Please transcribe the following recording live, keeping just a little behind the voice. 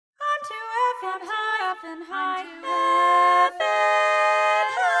heaven high, heaven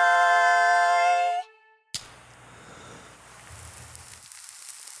high.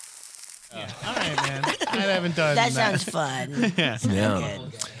 All right, man. I haven't done That sounds fun. Yeah.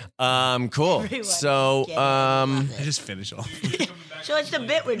 Yeah. Cool. So, I just finish off. So what's the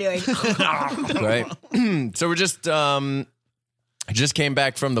bit we're doing? great. So we're just came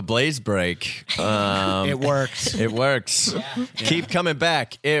back from the Blaze break. It works. It works. Keep coming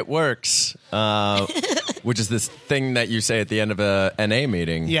back. It works. Which is this thing that you say at the end of a NA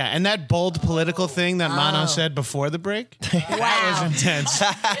meeting. Yeah, and that bold political thing that Mono said before the break, that was intense.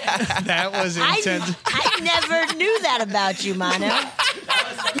 That was intense. I never knew that about you, Mono. That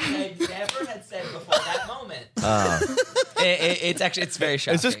was something I never had said before that moment. It's very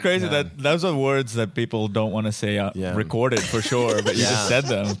shocking. It's just crazy that those are words that people don't want to say recorded for sure, but you just said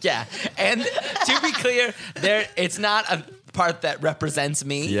them. Yeah, and to be clear, it's not a part that represents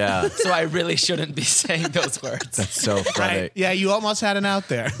me. Yeah. So I really shouldn't be saying those words. That's so funny. Right. Yeah, you almost had an out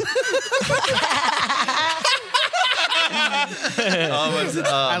there.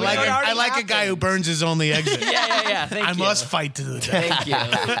 I like a guy who burns his only exit. Yeah. Thank you. I must fight to the death.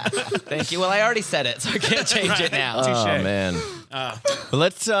 Thank you. Well, I already said it, so I can't change it now. Oh man. Well,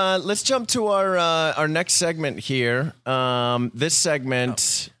 let's jump to our next segment here. This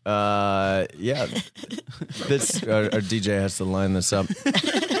segment, our DJ has to line this up.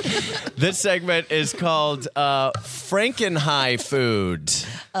 This segment is called Frankenhigh Food.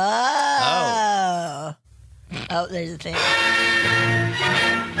 Oh, there's a thing.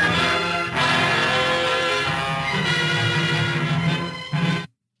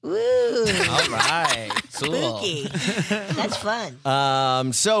 Woo. All right. Cool. Spooky. That's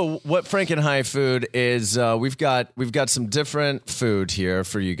fun. So what Frankenhigh Food is, we've got some different food here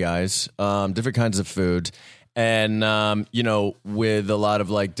for you guys, different kinds of food. And, with a lot of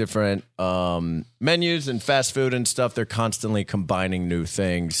like different menus and fast food and stuff, they're constantly combining new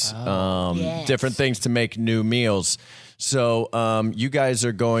things, different things to make new meals. So you guys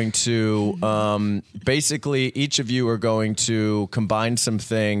are going to basically each of you are going to combine some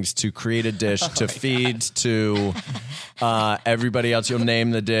things to create a dish to feed to everybody else. You'll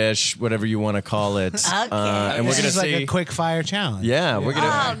name the dish, whatever you want to call it. Okay. And we're This gonna is see like a quick fire challenge. Yeah, we're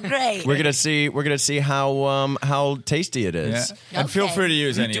gonna great. we're gonna see how tasty it is. Yeah. And feel free to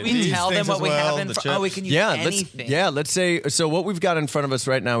use any Do of we these tell them things what as we well, have in the front? Oh, we can use Yeah, anything. let's say so. What we've got in front of us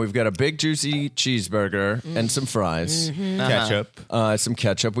right now, we've got a big juicy cheeseburger and some fries, ketchup. some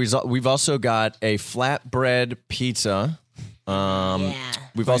ketchup. We've also got a flatbread pizza.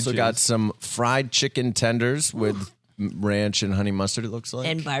 We've also got some fried chicken tenders with ranch and honey mustard. It looks like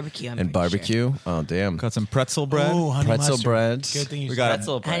And barbecue. and barbecue. Oh damn! Got some pretzel bread. Ooh, honey Pretzel mustard. bread. Good thing you We said got that.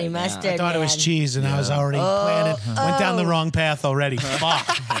 Pretzel bread, Honey yeah. mustard. I thought it was man. cheese, and I was already planning. Went down the wrong path already.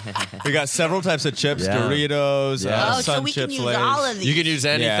 Fuck. We got several types of chips, Yeah. Doritos, Yeah. Oh, Sun so we can Chips, use Lay's. all of these. You can use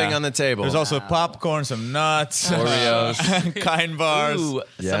anything Yeah. on the table. There's also popcorn, some nuts, Oreos. kind bars. Ooh,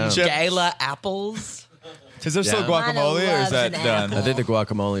 Yeah. some Chips. Gala apples. Is there still Yeah. guacamole, or is loves that an done? I think the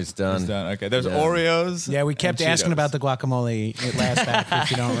guacamole's done. It's done. Okay. There's Yeah. Oreos. Yeah, we kept and asking Cheetos. about the guacamole at last back,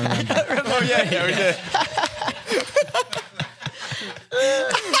 if you don't remember. Oh yeah, we did.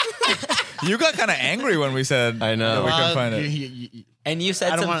 You got kind of angry when we said I know. that we couldn't find it. And you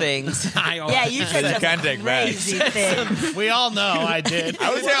said some things. Yeah, you said You some can't take back. crazy things. We all know I did.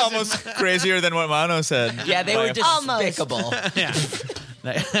 I would say almost crazier than what Mano said. Yeah, they were Almost. despicable.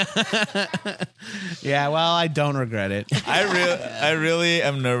 Yeah, well, I don't regret it. I really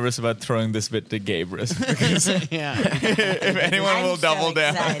am nervous about throwing this bit to Gabrus because Yeah. if anyone I'm will so double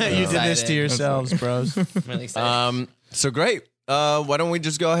down. excited. You did this to yourselves, bros. Really excited. So great. Why don't we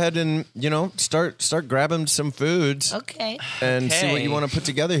just go ahead and start grabbing some foods Okay. and see what Okay. you want to put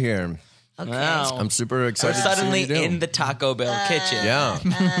together here. Okay. Wow. I'm super We're excited. to see what suddenly you do. in the Taco Bell kitchen. Yeah.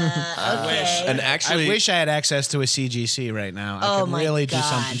 Okay. And I actually, wish I had access to a CGC right now. I Oh could my really do God.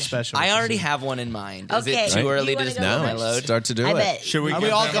 something special. I already have one in mind. Is Okay. it too Right. early You to wanna just go know now my load? start to do I it. bet. Should we? Are we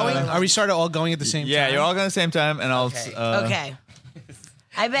get all that? going? Are we started all going at the same Yeah, time? you're all going at the same time, and I'll. Okay. Okay.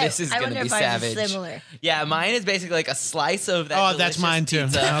 I bet. This is I gonna wonder be if ours is savage. similar. Yeah, mine is basically like a slice of that. Oh, that's delicious mine too.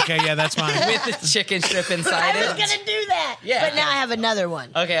 pizza Okay, yeah, that's mine. with the chicken strip inside I was it. gonna do that. Yeah. But now I have another one.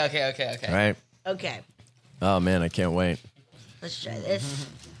 Okay. Right. Okay. Oh man, I can't wait. Let's try this.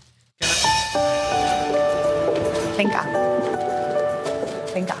 Venga.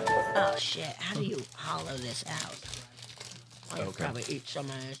 Oh shit! How do you hollow this out? I'll probably eat some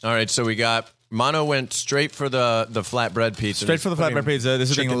of this. All right, so we got Mono went straight for the flatbread pizza. Straight for the flatbread pizza. This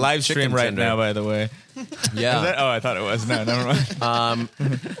is being live streamed right now, by the way. Yeah. Is that? Oh, I thought it was. No, never mind.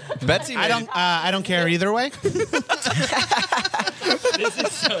 Betsy, I don't care either way. This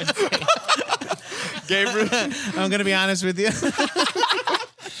is so insane. Gabriel. I'm gonna be honest with you.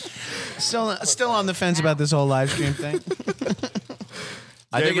 Still on the fence about this whole live stream thing.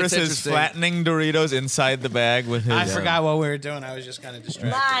 I think Gabriel it's is interesting. flattening Doritos inside the bag with his. I forgot what we were doing. I was just kind of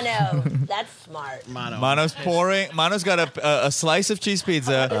distracted. Mono. That's smart. Mano's got a slice of cheese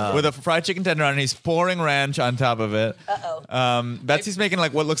pizza with a fried chicken tender on it. He's pouring ranch on top of it. Betsy's making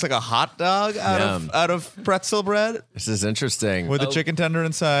like what looks like a hot dog out of pretzel bread This is interesting. with a chicken tender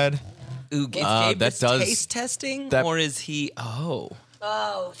inside. Ooh, is Gabe that just does- taste testing, that- or is he? Oh,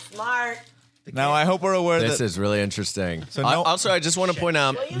 Oh, smart. Now I hope we're aware This that is really interesting. So no- Also, I just want to point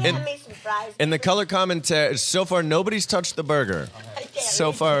out Will you have me some fries? in the color commentary, so far nobody's touched the burger.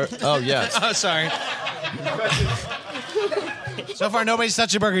 So far, oh yes. Oh, sorry. So far, nobody's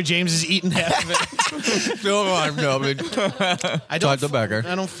touched a burger. James has eaten half of it. I don't. Touch the burger.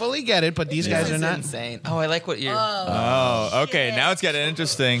 I don't fully get it, but these guys this are is not. insane. Oh, I like what you're. Oh, okay. shit. Now it's getting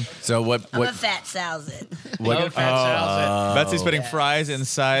interesting. So what? I'm a What? fat salad. Betsy's putting fries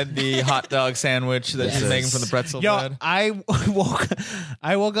inside the hot dog sandwich that she's making from the pretzel Yo, bread. I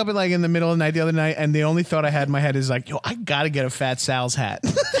woke up in the middle of the night the other night, and the only thought I had in my head is like, yo, I gotta get a Fat Sal's hat.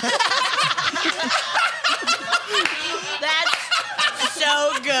 That's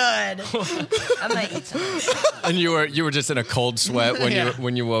so good. I'm gonna eat some. And you were just in a cold sweat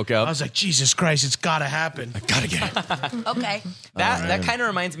when you woke up. I was like, Jesus Christ, it's gotta happen. Gotta get it. Okay. That kind of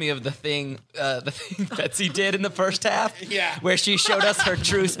reminds me of the thing Betsy did in the first half. Yeah. Where she showed us her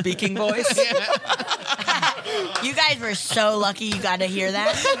true speaking voice. You guys were so lucky you got to hear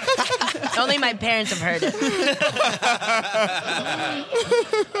that. Only my parents have heard it. I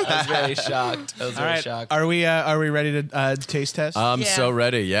was really shocked. I was All really right, shocked. are we ready to taste test? I'm Yeah. so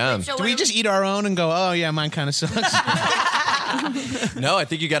ready. Yeah. So Do we just eat our own and go, oh yeah, mine kind of sucks? No, I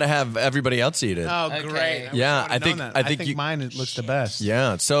think you got to have everybody else eat it. Oh, Okay. great. Yeah, would've I think- known that. I think you- mine it looks the best.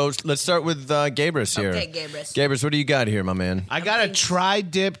 Yeah. So let's start with Gabrus here. Okay, Gabrus. Gabrus, what do you got here, my man? I got a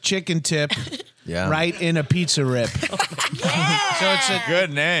tri-dip chicken tip Yeah. right in a pizza rip. Yeah. So it's a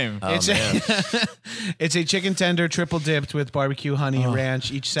Good name. it's it's a chicken tender triple dipped with barbecue, honey, and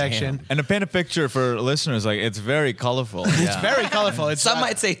ranch each section. And to paint a picture for listeners, like it's very colorful. It's very colorful. It's Some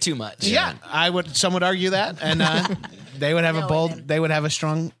might say too much. yeah. Some would argue that, and they would have they would have a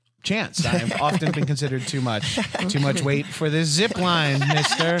strong chance. I've often been considered too much weight for this zip line,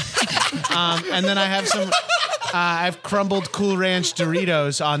 mister. And then I have I've crumbled Cool Ranch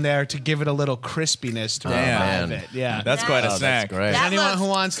Doritos on there to give it a little crispiness to Damn. revive it. Yeah. That's quite a Nice. snack. That's great. That anyone looks- who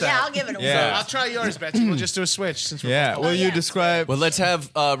wants that. Yeah, I'll give it a Yeah. whirl. I'll try yours, Betsy. We'll just do a switch since we're Yeah. Will you yeah. describe? Well, let's have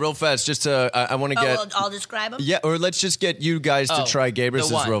real fast. Just I want to Oh, get well, I'll describe them. yeah, or let's just get you guys to Oh, try the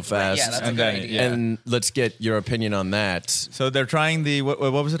Gabrus's one. real fast, Yeah, that's a And good then- idea. yeah. and let's get your opinion on that. So they're trying the what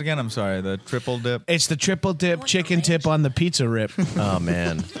was it again? I'm sorry, the triple dip. It's the triple dip chicken tip on the pizza rip. Oh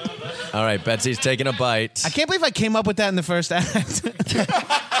man! All right, Betsy's taking a bite. I can't believe I came up with that in the first act.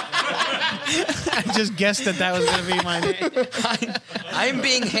 I just guessed that was going to be my name. I'm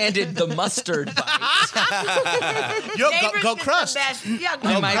being handed the mustard bite. Yo, Gabrus go is the crust. best. Yeah,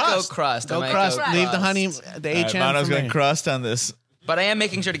 I might go crust. crust. I Go might crust. go Leave the crust. honey, the HM Mano's for going me. crust on this. But I am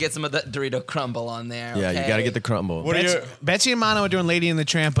making sure to get some of the Dorito crumble on there. Yeah, okay? you got to get the crumble. What are your? Betsy and Mono are doing Lady and the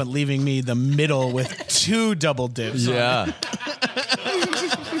Tramp, but leaving me the middle with 2 double dips. Yeah.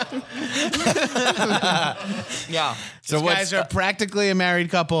 Yeah. So These guys are practically a married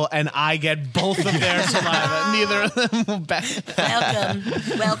couple, and I get both of their saliva. Neither of them will back.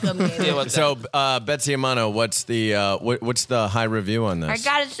 Welcome, Gabrus. Deal with so Betsy and Mono, what's the what's the high review on this? I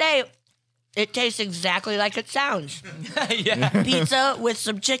gotta say, it tastes exactly like it sounds. that. Yeah. Pizza with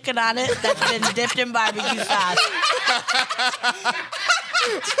some chicken on it that's been dipped in barbecue sauce.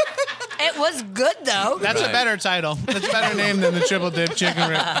 It was good though. That's a better title. That's a better name than the triple dip chicken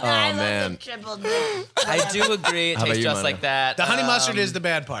rip. I love man. the triple dip. I do agree. It How about tastes you, just Mona? like that. The honey mustard is the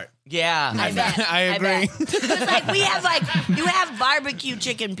bad part. Yeah. I bet. I agree. Bet. It's like you have barbecue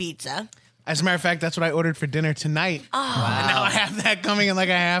chicken pizza. As a matter of fact, that's what I ordered for dinner tonight. Oh, and now I have that coming in like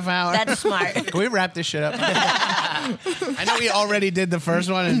a half hour. That's smart. Can we wrap this shit up? I know we already did the first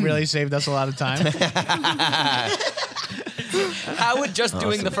one and really saved us a lot of time. How would just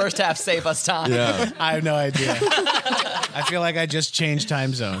doing the first half save us time? Yeah. I have no idea. I feel like I just changed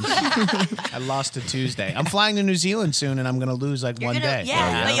time zones. I lost to Tuesday. I'm flying to New Zealand soon, and I'm going to lose like one day.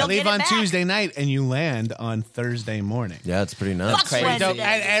 Yeah, but I you'll leave get it on back. Tuesday night, and you land on Thursday morning. Yeah, it's pretty nuts. Fuck Wednesday.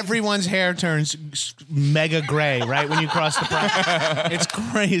 And everyone's hair turns mega gray right when you cross the prime. It's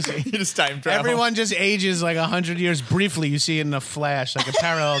crazy. You just time travel. Everyone just ages like 100 years briefly. You see it in a flash, like a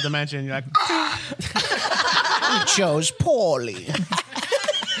parallel dimension. You're like, you chose poorly.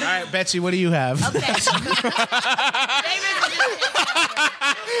 All right, Betsy, what do you have? Okay.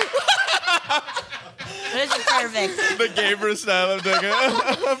 perfect. The Gabriel style of doing a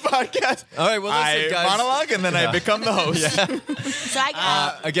podcast. All right, well, I listen, guys. monologue and then I become the host. So I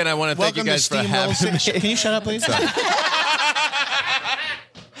got Again, I want to thank you Welcome to guys for having Steamroll. me. Can you shut up, please?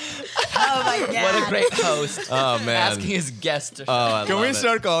 oh my god. What a great host. Oh, man. Asking his guest to Oh, I Can love we it.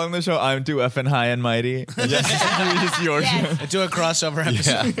 start calling the show I'm Too Effing High and Mighty? It's your show. Yes. Do a crossover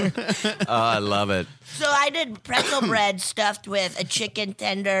episode. Oh, I love it. So I did pretzel bread stuffed with a chicken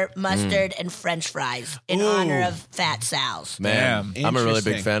tender, mustard, and French fries in honor of Fat Sal's. Man, Damn. I'm a really big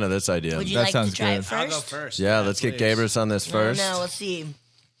Interesting. fan of this idea. Would you That like to sounds try good. it I'll go first? first. Yeah, let's get please. Gabrus on this first. No, we'll see.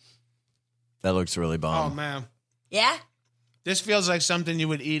 That looks really Oh bomb. man, Yeah? this feels like something you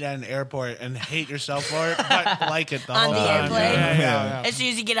would eat at an airport and hate yourself for it, but like it the On whole the time. airplane? Yeah. As soon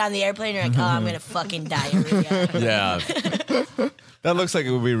as you get on the airplane, you're like, oh, I'm going to fucking diarrhea. Yeah. That looks like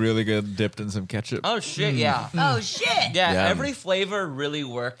it would be really good dipped in some ketchup. Oh shit! Yeah. Oh, shit. Yeah, Yeah. every flavor really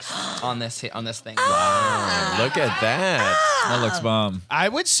works on this thing. Look at that. That looks bomb. I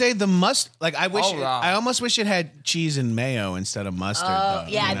would say the I wish. Oh, wow. I almost wish it had cheese and mayo instead of mustard. Oh,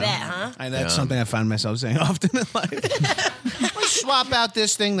 though, yeah, I you know? bet, huh? That's Yeah. something I find myself saying often in life. Let's swap out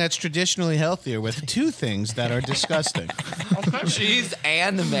this thing that's traditionally healthier with two things that are disgusting. Cheese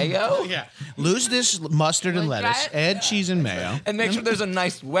and mayo, Yeah. Lose this mustard and Wanna try lettuce. it? Add cheese and mayo. and make sure there's a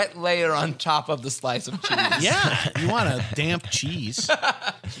nice wet layer on top of the slice of cheese. Yeah. You want a damp cheese.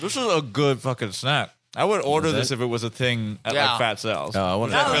 This is a good fucking snack. I would order Is it? this if it was a thing at Yeah. like Fat Sal's. Oh, I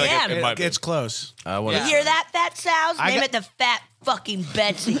want I Oh, feel like yeah. it might be. It's close. I want You hear that, Fat Sal's? I Name got- it the Fat fucking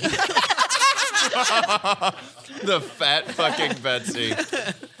Betsy. the fat fucking Betsy.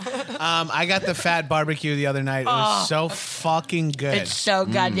 I got the fat barbecue the other night. It was so fucking good. It's so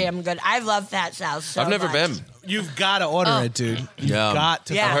goddamn good. I love Fat Sal's so I've never much. been. You've got to order it, dude. You've Yeah. got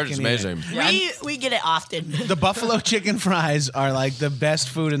to. Yeah. I heard it's fucking eat it. amazing. We get it often. The buffalo chicken fries are like the best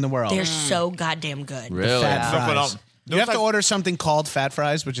food in the world. They're so goddamn good. Really? Fat Yeah. fries. You have to order something called fat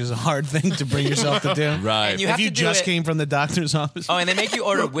fries, which is a hard thing to bring yourself to do. Right. And you If have you to do just it- came from the doctor's office. Oh, and they make you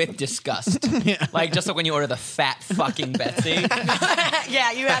order with disgust. Like just like when you order the fat fucking Betsy.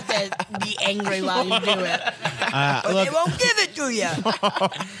 Yeah, you have to be angry while you do it. But look, they won't give it to you.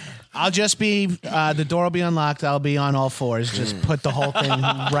 I'll just be, the door will be unlocked. I'll be on all fours. Just put the whole thing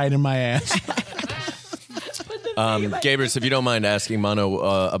right in my ass. Gabrus, if you don't mind asking Mano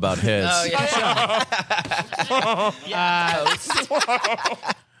about his. Oh yeah.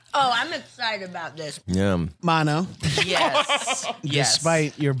 Oh, I'm excited about this. Yeah. Mono, Yes. Yes.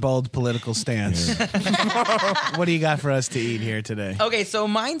 despite your bold political stance, what do you got for us to eat here today? Okay, so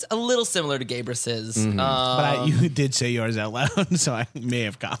mine's a little similar to Gabrus's. But you did say yours out loud, so I may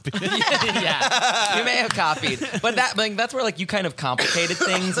have copied it. Yeah, you may have copied, but that's where like you kind of complicated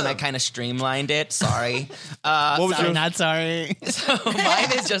things and I kind of streamlined it. Sorry. What was I'm yours? not sorry. So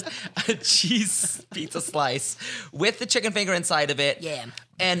mine is just a cheese pizza slice with the chicken finger inside of it. Yeah.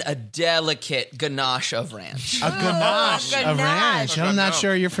 And a delicate ganache of ranch. A ganache, a ranch. I'm not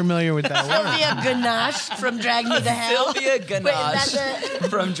sure you're familiar with that word. Sylvia Ganache from Drag Me to Hell. Sylvia Ganache Wait,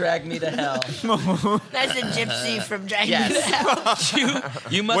 from Drag Me to Hell. that's a gypsy from Drag Me to Yes. Hell.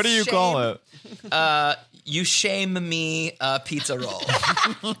 You must What do you call it? You shame me pizza roll.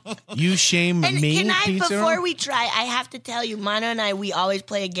 You shame And me, can I, pizza before roll? we try, I have to tell you, Mano and I, we always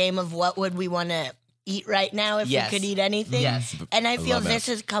play a game of what would we want to eat right now if Yes. we could eat anything. Yes. And I feel love this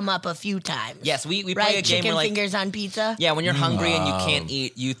has come up a few times. Yes, we play Right? a game Chicken where like fingers on pizza. yeah, when you're hungry and you can't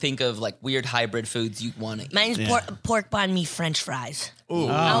eat, you think of like weird hybrid foods you want to eat. Mine's pork banh mi French fries. I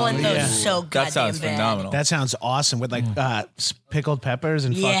want those yeah. so goddamn That sounds bad. phenomenal. That sounds awesome with like pickled peppers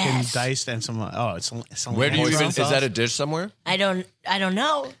and fucking Yes. diced and some. Oh, it's Where do you cilantro even? Is sauce. that a dish somewhere? I don't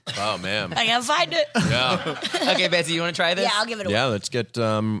know. Oh man. I gotta find it. Yeah. Okay, Betsy, you want to try this? Yeah, I'll give it a Yeah. Let's get.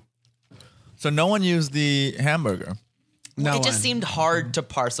 So no one used the hamburger. No it just one. seemed hard to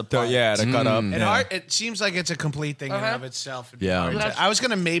parse apart. Yeah, to cut up. Yeah. It seems like it's a complete thing in and of itself. It'd be Yeah. hard to- I was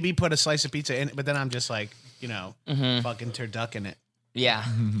gonna maybe put a slice of pizza in it, but then I'm just like, fucking turducken it. Yeah.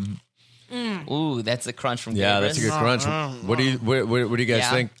 Ooh, that's a crunch from Yeah, Gabrus. that's a good crunch. What do you? What do you guys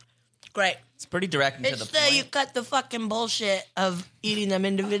Yeah. think? Great. It's pretty direct and to It's the point. you cut the fucking bullshit of eating them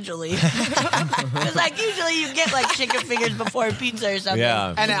individually. Because like usually you get like chicken fingers before pizza or something.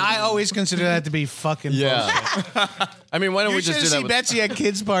 Yeah. And I always consider that to be fucking bullshit. Yeah. I mean, why don't You we just should do that? see With, Betsy at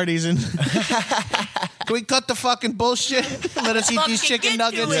kids' parties and can we cut the fucking bullshit? Let us eat these Fucking chicken get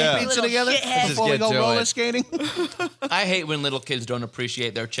nuggets to it, and you pizza little together shithead. before we Just go get to roller it. skating. I hate when little kids don't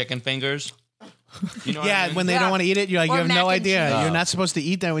appreciate their chicken fingers. You know what I Yeah, mean? when they Yeah. don't want to eat it, you're like, Or you have mac no and idea. cheese. You're not supposed to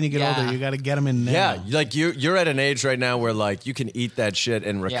eat that when you get Yeah. older. You got to get them in yeah, now. like you're at an age right now where like you can eat that shit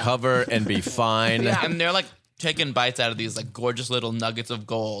and recover and be fine. And they're like taking bites out of these like gorgeous little nuggets of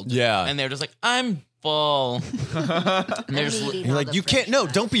gold. Yeah. And they're just like, I'm full. And they're just, Eating You're all like, the you can't. French No,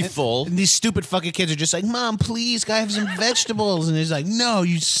 fries. don't be full. And these stupid fucking kids are just like, Mom, please, can I have some vegetables? And he's like, no,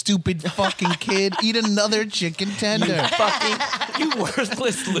 you stupid fucking kid. Eat another chicken tender. you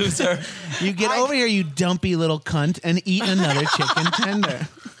worthless loser. You get over here, you dumpy little cunt, and eat another chicken tender.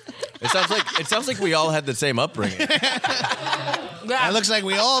 It sounds like we all had the same upbringing. It looks like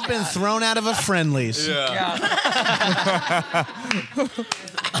we all have been thrown out of a Friendlies.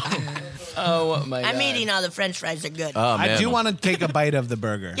 Oh my god. I'm eating all the French fries. They're good. Oh, man. I do want to take a bite of the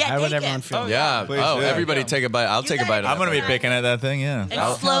burger. Yeah, How would take everyone it. feel? Yeah. Please Oh, do. everybody take a bite. I'll take a bite of I'm that. gonna be picking at that thing. Yeah. and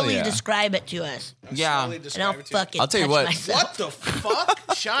Hell slowly yeah. describe it to us. Yeah. And I'll fucking I'll tell you touch what. myself. What the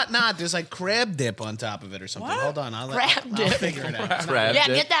fuck? Shot not. There's like crab dip on top of it or something. Hold on. I'll Crab I'll dip. figure it out. Crab Yeah,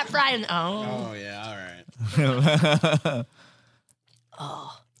 dip. get that fry in. Oh. Oh, yeah. All right.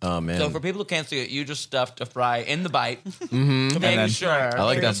 Oh man. So for people who can't see it, you just stuffed a fry in the bite to And then- make sure. I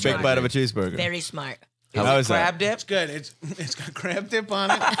like that Big bite of a cheeseburger. Very smart. How is crab that? dip. It's good. It's got crab dip on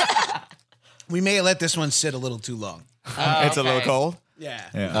it. We may let this one sit a little too long. It's a little okay. cold. Yeah.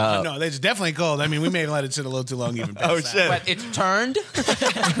 Yeah. No, it's definitely cold. I mean, we may let it sit a little too long even past Oh that. shit! But it's turned.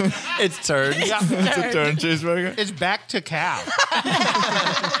 It's turned. It's a turn cheeseburger. It's back to cow.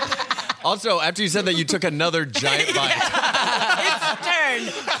 Also, after you said that, you took another giant bite. It's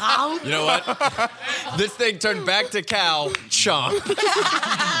turned. How? You know what? This thing turned back to cow. Chomp.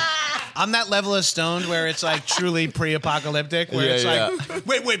 I'm that level of stoned where it's like truly pre-apocalyptic, where Yeah, it's yeah.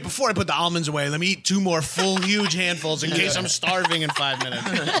 like, wait, before I put the almonds away, let me eat 2 more full, huge handfuls in case I'm starving in 5 minutes.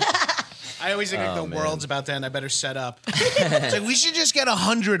 I always think like the world's about to end. I better set up. It's like, we should just get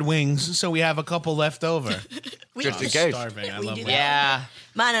 100 wings so we have a couple left over. Just in I'm case. starving. I We love do that. Yeah.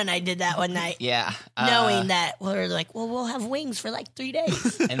 Mano and I did that one night. Yeah. Knowing that we were like, well, we'll have wings for like 3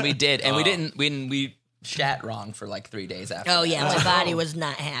 days. And we did, and we didn't. We shat wrong for like 3 days after. Oh that. yeah, my body was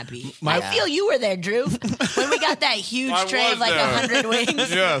not happy. My- I feel you were there, Drew, when we got that huge I tray was of like there. 100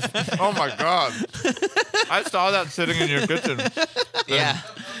 wings. Yes. Oh my god. I saw that sitting in your kitchen. Yeah.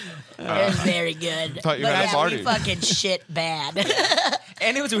 It was very good. Thought you but had a yeah, party. we fucking shit bad.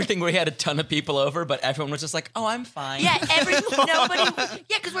 And it was a weird thing where we had a ton of people over, but everyone was just like, "Oh, I'm fine." Yeah,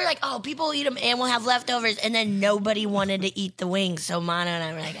 because we're like, oh, people eat them and we'll have leftovers, and then nobody wanted to eat the wings. So Mano and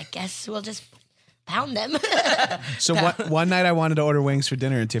I were like, I guess we'll just pound them. So one night I wanted to order wings for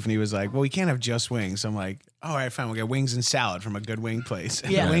dinner, and Tiffany was like, well, we can't have just wings. I'm like, all right, fine. We'll get wings and salad from a good wing place.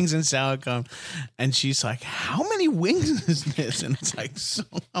 And Yeah. the wings and salad come. And she's like, how many wings is this? And it's like, so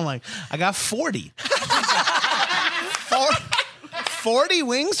I'm like, I got 40. 40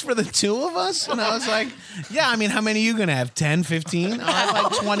 wings for the 2 of us? And I was like, yeah, I mean, how many are you going to have? 10, 15? I have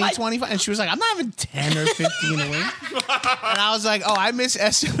like 20, 25. And she was like, I'm not having 10 or 15 a wing. And I was like, oh, I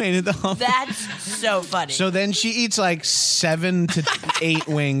misestimated the whole thing. That's so funny. So then she eats like 7 to 8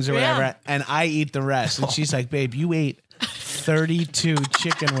 wings or whatever, Yeah. and I eat the rest. And she's like, babe, you ate 32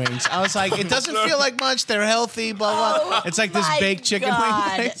 chicken wings. I was like, it doesn't feel like much. They're healthy, blah, blah. It's like this my baked chicken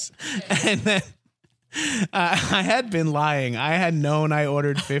God. wing place. And then I had been lying. I had known I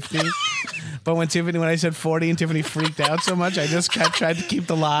ordered 50. But when I said 40 and Tiffany freaked out so much, I just tried to keep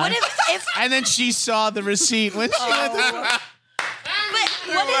the lie. what if And then she saw the receipt when she went to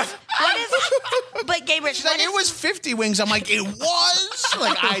but Gabriel, She's like, it was 50 wings. I'm like, it was?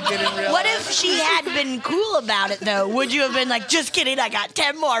 Like, I didn't realize. what if she had been cool about it though? Would you have been like, just kidding, I got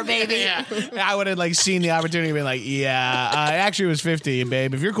 10 more, baby? Yeah. I would have like seen the opportunity and been like, yeah, actually it was 50,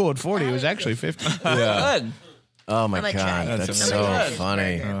 babe. If you're cool at 40, it was actually 50. Good. Oh my I'm gonna try god, it. that's I'm so gonna try it.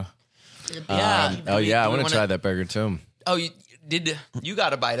 funny. Yeah. Oh yeah, I Do we want to wanna- try that burger too. Oh, you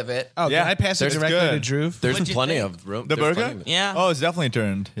got a bite of it? Oh, Yeah, can I pass it there's directly good. to Drew? There's What'd you plenty think? of room. The There's burger? plenty of it. Yeah. Oh, it's definitely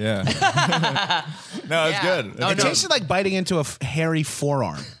turned. Yeah. No, it's Yeah. good. Oh, It no. tasted like biting into a hairy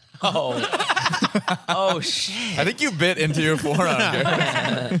forearm. Oh. Oh shit. I think you bit into your forearm.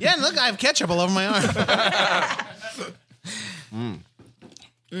 Gary. Yeah, and look, I have ketchup all over my arm.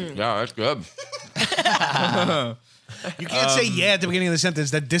 Yeah, that's good. You can't say yeah at the beginning of the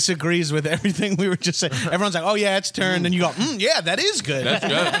sentence that disagrees with everything we were just saying. Everyone's like, oh yeah, it's turned. And you go, yeah, that is good. That's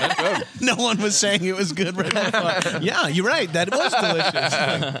good. That's good. No one was saying it was good right before. Yeah, you're right. That was delicious.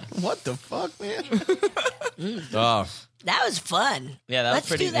 Like, what the fuck, man? Oh, That was fun. Yeah, that was Let's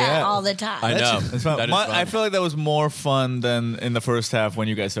pretty- do that yeah. all the time. I know. It's fun. That is My- fun. I feel like that was more fun than in the first half when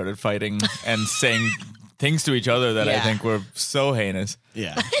you guys started fighting and saying things to each other that I Yeah. think were so heinous.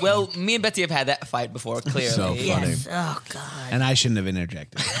 Yeah. Well, me and Betsy have had that fight before, clearly. So funny. Yes. Oh God. And I shouldn't have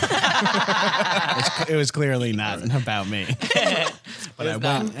interjected. It was clearly not about me. But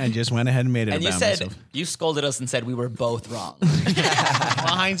I just went ahead and made it And you about said myself. you scolded us and said we were both wrong.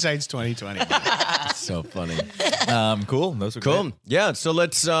 Well, hindsight's 2020. So funny. Cool. Those are Cool. great. Yeah. So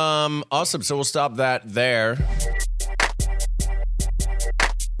let's. Awesome. So we'll stop that there.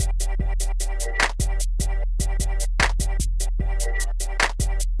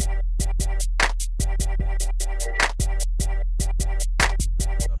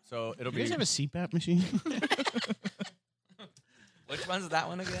 So it'll Do you be. guys have a CPAP machine? Which one's that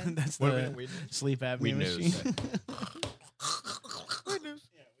one again? That's the sleep apnea Weed machine. news.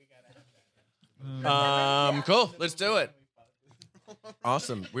 Cool. Let's do it.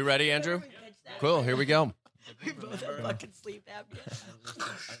 Awesome. We ready, Andrew? Cool. Here we go. Fucking sleep apnea.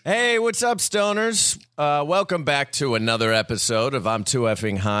 Hey, what's up, stoners? Welcome back to another episode of I'm Too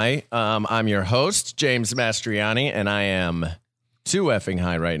Effing High. I'm your host, James Mastriani, and I am too effing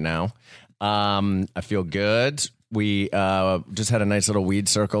high right now. I feel good. We just had a nice little weed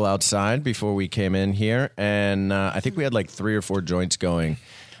circle outside before we came in here, and I think we had like 3 or 4 joints going.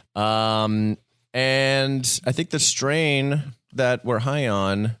 And I think the strain that we're high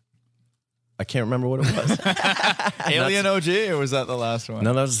on, I can't remember what it was. Alien OG, or was that the last one?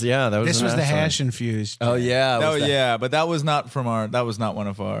 No, that was This was the last one. hash infused. Oh yeah, No, was that- yeah, but that was not from our. That was not one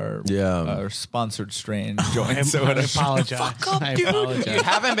of our our sponsored strain joints. I apologize. I You apologize.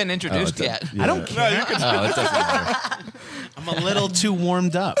 haven't been introduced yet. I don't care. Oh, it doesn't matter. I'm a little too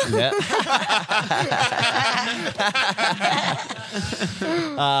warmed up. Yeah.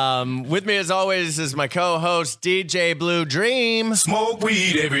 With me, as always, is my co-host DJ Blue Dream. Smoke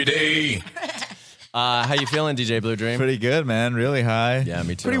weed every day. How you feeling, DJ Blue Dream? Pretty good, man. Really high. Yeah,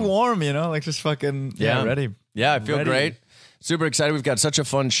 me too. Pretty warm, you know, like just fucking ready. Yeah, I feel Ready. great. Super excited. We've got such a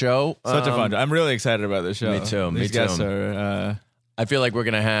fun show. Such a fun. I'm really excited about this show. Me too, me These guys too. are. I feel like we're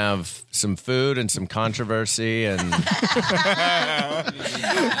gonna have some food and some controversy and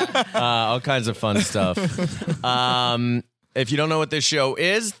all kinds of fun stuff. If you don't know what this show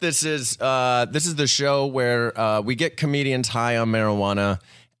is, this is the show where we get comedians high on marijuana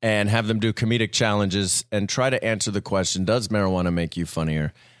and have them do comedic challenges and try to answer the question: does marijuana make you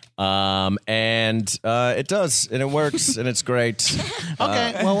funnier? And it does, and it works, and it's great.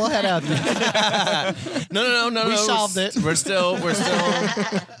 Okay, well, we'll head out. No. We solved it. We're still.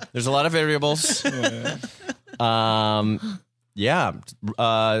 There's a lot of variables.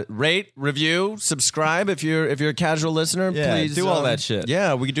 Rate, review, subscribe if you're a casual listener. Yeah, please do all that shit.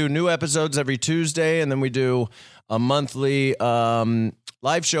 Yeah, we do new episodes every Tuesday, and then we do a monthly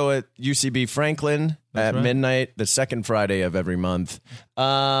live show at UCB Franklin at midnight, the second Friday of every month.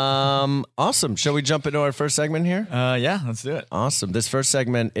 Awesome. Shall we jump into our first segment here? Yeah, let's do it. Awesome. This first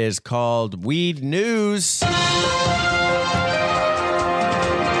segment is called Weed News.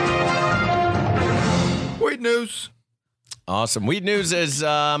 Weed news. Awesome. Weed News is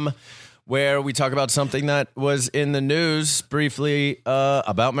where we talk about something that was in the news briefly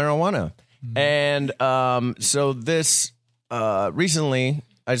about marijuana. And so this recently,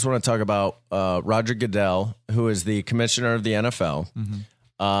 I just want to talk about Roger Goodell, who is the commissioner of the NFL.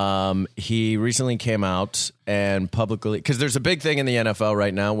 He recently came out and publicly, because there's a big thing in the NFL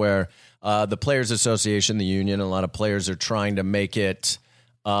right now where the Players Association, the union, a lot of players are trying to make it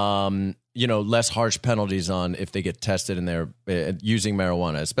less harsh penalties on if they get tested and they're using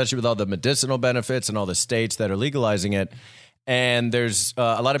marijuana, especially with all the medicinal benefits and all the states that are legalizing it. And there's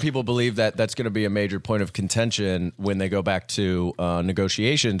a lot of people believe that that's going to be a major point of contention when they go back to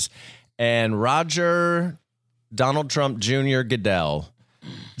negotiations. And Roger Donald Trump Jr. Goodell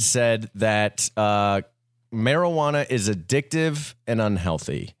said that marijuana is addictive and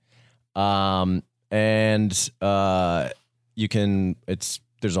unhealthy.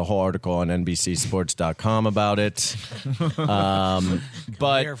 There's a whole article on NBCSports.com about it.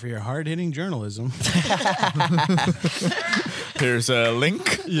 But Here for your hard-hitting journalism. Here's a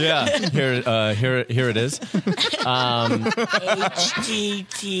link. yeah, here it is.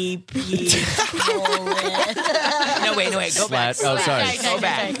 HTTP. No, wait. Go back. Oh, sorry. Go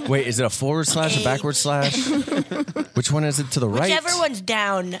back. Wait, is it a forward slash, a backward slash? Which one is it to the right? Whichever one's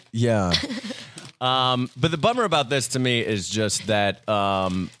down. Yeah. But the bummer about this to me is just that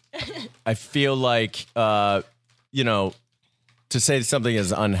I feel like, to say something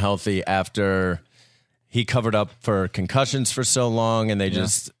is unhealthy after he covered up for concussions for so long and they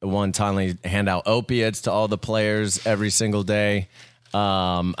just one-timely hand out opiates to all the players every single day.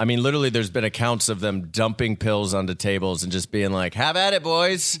 Literally there's been accounts of them dumping pills onto tables and just being like, have at it,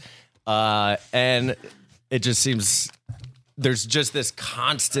 boys. And it just seems there's just this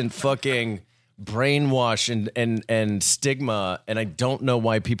constant fucking brainwash and stigma, and I don't know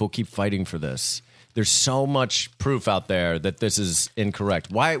why people keep fighting for this. there's so much proof out there that this is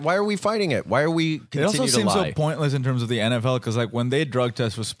incorrect. Why are we fighting it? Why are we It continue also to seems lie? so pointless in terms of the NFL because, like, when they drug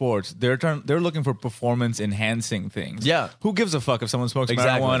test for sports, they're looking for performance enhancing things. Yeah. Who gives a fuck if someone smokes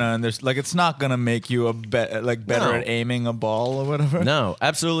Exactly. marijuana and there's like it's not gonna make you better No. at aiming a ball or whatever. No,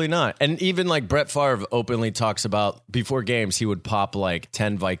 absolutely not. And even like Brett Favre openly talks about before games, he would pop like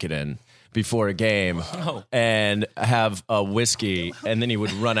 10 Vicodin before a game and have a whiskey, and then he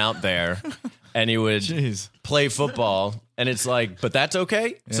would run out there and he would Jeez. play football. And it's like, but that's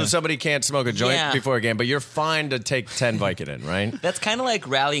okay? So somebody can't smoke a joint Yeah. before a game, but you're fine to take 10 Vicodin, right? That's kind of like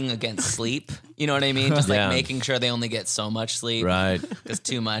rallying against sleep. You know what I mean? Just like Yeah. making sure they only get so much sleep. Right. Because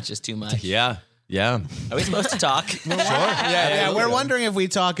too much is too much. Yeah. Yeah. Are we supposed to talk? Yeah, we're wondering if we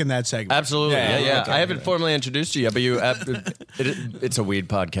talk in that segment. Absolutely. Yeah, Yeah. okay. I haven't formally introduced you yet, but it's a weed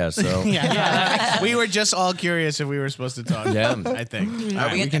podcast, so. Yeah. We were just all curious if we were supposed to talk. Yeah. I think. All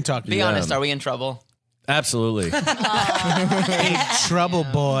right, we we can talk. Be honest, are we in trouble? Absolutely. Trouble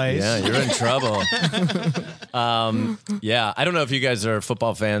boys. Yeah, you're in trouble. Yeah, I don't know if you guys are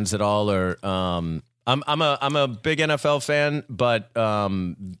football fans at all, or I'm a big NFL fan, but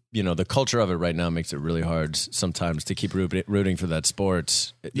the culture of it right now makes it really hard sometimes to keep rooting for that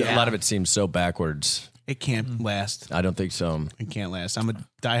sport. A lot of it seems so backwards. It can't last. I don't think so. It can't last. I'm a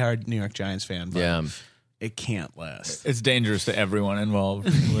diehard New York Giants fan, but Yeah, it can't last. It's dangerous to everyone involved.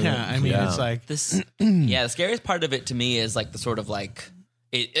 Yeah, I mean, Yeah. it's like This, yeah, the scariest part of it to me is like the sort of like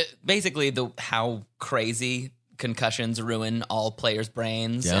it basically how crazy concussions ruin all players'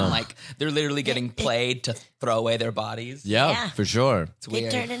 brains, Yeah. and like they're literally getting played to throw away their bodies. Yeah. for sure. It's They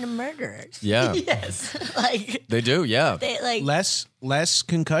weird. turn into murderers. Yeah, Yes. Like they do. Yeah, they like less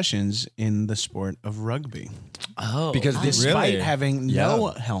concussions in the sport of rugby, Oh, because this despite Really? having Yeah. no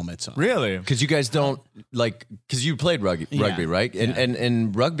helmets on. Really? because you guys don't because you played rugby, right? And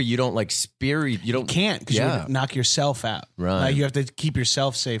in rugby you don't like spear. You don't Can't because you Yeah. would knock yourself out. Right. Like you have to keep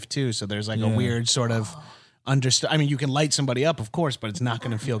yourself safe too. So there's like a weird sort of I mean, you can light somebody up, of course, but it's not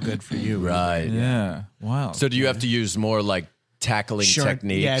going to feel good for you. Right. Yeah. Wow. So do you have to use more like tackling Sure,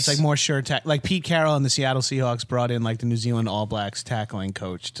 techniques? yeah, it's like more sure like Pete Carroll and the Seattle Seahawks brought in like the New Zealand All Blacks tackling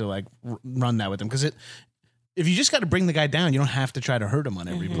coach to like run that with them because if you just got to bring the guy down, you don't have to try to hurt him on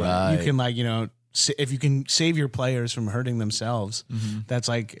every play. Right. You can if you can save your players from hurting themselves, that's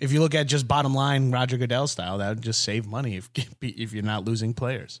like if you look at just bottom line Roger Goodell style, that would just save money if you're not losing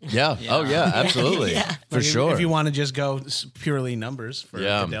players. Yeah. Oh yeah, absolutely. For Like, sure. If you want to just go purely numbers for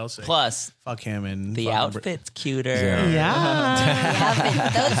Yeah. Goodell's sake, plus fuck him and the fuck outfit's cuter.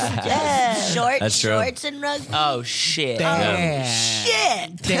 Yeah. those short That's true. shorts and rugby. Oh shit!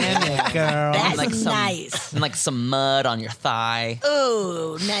 Shit. Damn it, girl. That's Like some- nice. And like some mud on your thigh.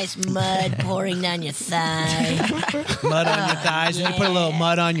 Ooh, nice mud pouring down your thigh. Mud on your thighs, and you put a little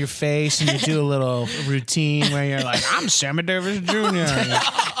mud on your face, and you do a little routine where you're like, "I'm Sammy Davis Jr." And you're,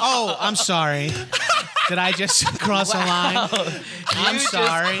 oh, I'm sorry. Did I just cross a line? I'm You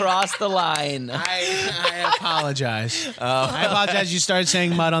sorry. just crossed the line. I apologize. I apologize. You started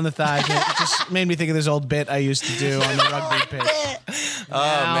saying mud on the thighs. It just made me think of this old bit I used to do on the rugby pitch.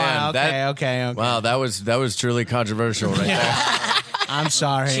 oh man, Okay. wow, that was truly controversial right there. I'm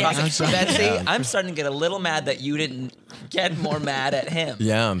sorry. I'm sorry. Betsy, I'm starting to get a little mad that you didn't get more mad at him.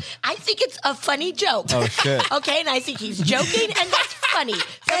 Yeah. I think it's a funny joke. Oh shit. Okay, and I think he's joking, and that's funny.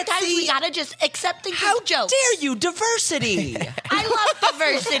 Sometimes we gotta just accept things as jokes. Dare you, diversity? I love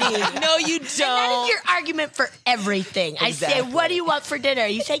diversity. No, you And that don't. is your argument for everything. I say, Exactly. what do you want for dinner?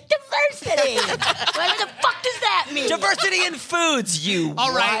 You say, diversity. What the fuck does that mean? Diversity in foods, you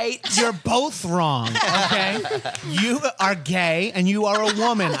All right, you're both wrong. Okay, you are gay and you are a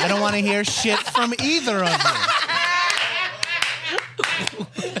woman. I don't want to hear shit from either of you.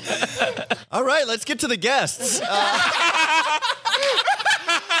 All right, let's get to the guests.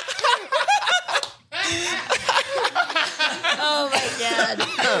 Oh my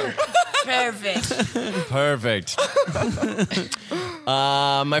god. Perfect. Perfect.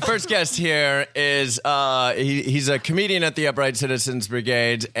 My first guest here is he's a comedian at the Upright Citizens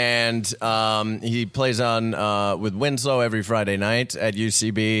Brigade, and he plays on with Winslow every Friday night at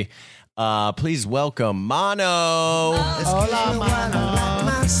UCB. Please welcome Mono. Hola, mano.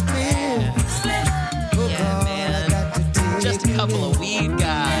 Yeah, man. Just a couple of weed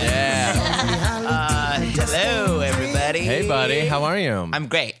guys. Yeah. Hello, everybody. Hey, buddy. How are you? I'm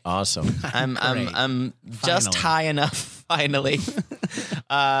great. awesome. I'm just Finally. high enough. Finally.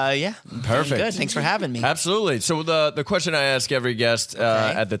 Yeah. Perfect. Good. Thanks for having me. Absolutely. So the question I ask every guest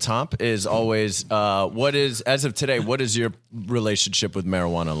at the top is always, as of today, what is your relationship with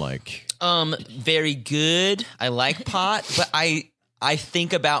marijuana like? Very good. I like pot, but I I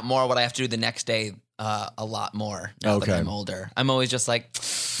think about more what I have to do the next day a lot more now that I'm older. I'm always just like,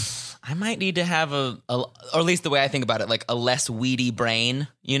 I might need to have or at least the way I think about it, like a less weedy brain,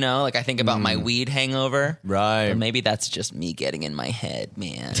 you know? Like I think about my weed hangover. Right. Or maybe that's just me getting in my head,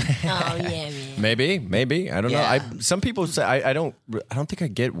 man. Oh yeah, man. Maybe. I don't Yeah. know. Some people say I don't think I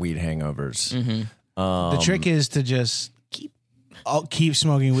get weed hangovers. The trick is to just keep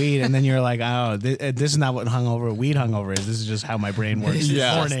smoking weed, and then you're like, oh, this is not what weed hungover is. This is just how my brain works.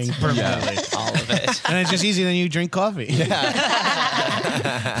 Yeah. Morning permanently. All of it. And it's just easy. Then you drink coffee. Yeah,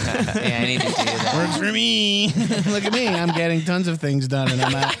 I need to do that. Works for me. Look at me. I'm getting tons of things done, and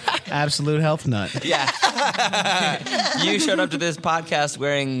I'm an absolute health nut. Yeah. You showed up to this podcast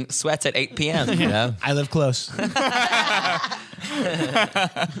wearing sweats at 8 p.m. Yeah. I live close.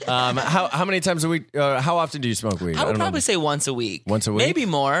 How many times a week? How often do you smoke weed? I would don't probably know. say once a week. Once a week? Maybe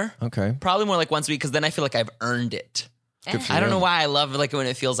more. Okay. Probably more like once a week because then I feel like I've earned it. I don't know why I love like when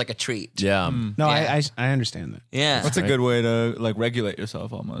it feels like a treat. Yeah. No, Yeah. I understand that. Yeah. That's a good way to like regulate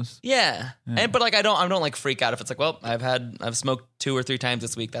yourself almost. Yeah. And but like I don't like freak out if it's like, well, I've smoked 2 or 3 times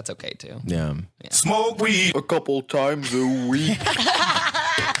this week. That's okay too. Yeah. Smoke weed a couple times a week.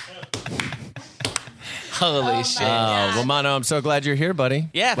 Holy shit. Well, Mano, I'm so glad you're here, buddy.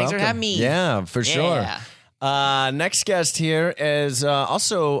 Yeah, thanks for Welcome. having me. Yeah, for sure. Yeah. Next guest here is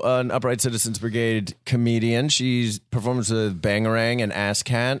also an Upright Citizens Brigade comedian. She performs with Bangarang and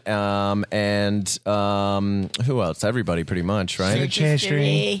AssCat. And who else? Everybody, pretty much, right? Search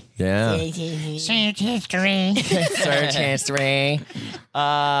history. Yeah. Search history. Search history.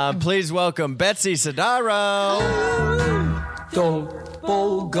 Please welcome Betsy Sidaro. Don't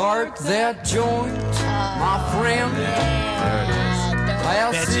bogart that joint, my friend.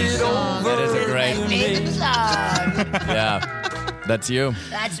 Pass it over. That is a great. Theme song. Yeah. That's you.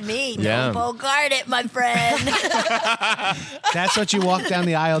 That's me. Yeah. Don't bogart it, my friend. That's what you walk down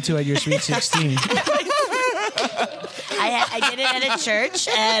the aisle to at your Sweet 16. I did it at a church,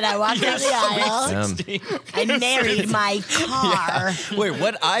 and I walked down the aisle. I married my car. Wait,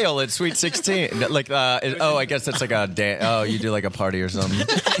 what aisle at Sweet 16? Like, I guess that's like a you do like a party or something.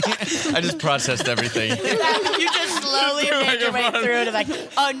 I just processed everything. You just slowly made your way through it. I'm like,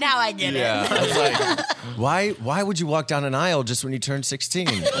 oh, now I get Yeah, it. I was like, why would you walk down an aisle just when you turn 16?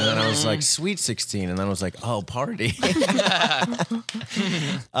 And then I was like, Sweet 16, and then I was like, oh, party.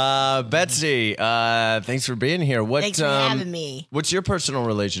 Betsy, thanks for being here. Thanks for having me. What's your personal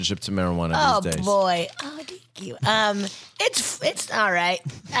relationship to marijuana Oh these days? boy. Oh, thank you. It's all right.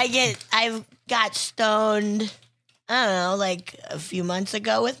 I got stoned. I don't know, like a few months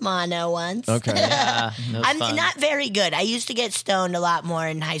ago with Mono once. Okay. Yeah, that was I'm fun. not very good. I used to get stoned a lot more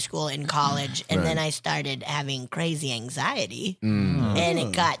in high school and college, and then I started having crazy anxiety, and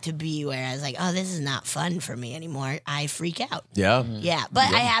it got to be where I was like, "Oh, this is not fun for me anymore." I freak out. Yeah. Yeah,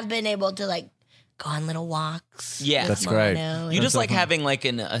 but I have been able to like go on little walks. Yeah. with That's great. Mono You and- just like having like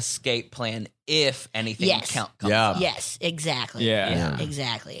an escape plan if anything Yes. comes Yeah. up. Yes, exactly. Yeah.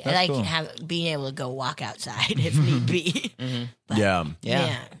 Exactly. That's I like cool. being able to go walk outside if need be. Yeah.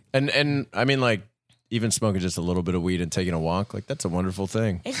 Yeah. And I mean, like, even smoking just a little bit of weed and taking a walk, like, that's a wonderful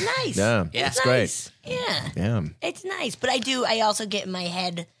thing. It's nice. Yeah. Yeah. It's It's great. nice. Yeah. Yeah. It's nice. But I also get in my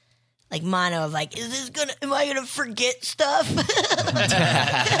head like Mono of like, am I gonna forget stuff?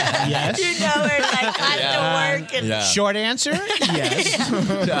 Yes. You know, where it's like I have to work and Yeah. Short answer,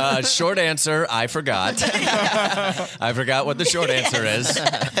 yes. Short answer, I forgot. I forgot what the short answer is.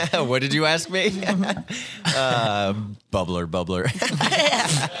 What did you ask me? Bubbler.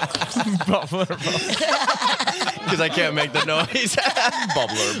 Because I can't make the noise.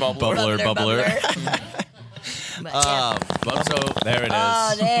 Bubbler. But, yeah. So there it is.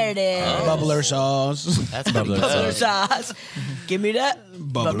 Oh, there it is. Bubbler sauce. That's pretty good. Bubbler sauce. Give me that.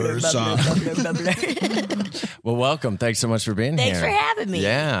 Bubbler sauce. Bubbler. Well, welcome. Thanks so much for being Thanks here. for having me.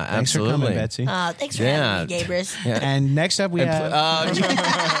 Yeah, Thanks absolutely. for coming, Betsy. Thanks for Yeah. having me, Gabrus. And next up, we have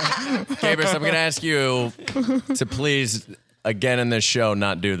Gabrus, I'm going to ask you to please, again in this show,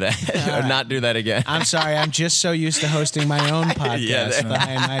 not do that. Or not do that again. I'm sorry, I'm just so used to hosting my own podcast, Yeah. the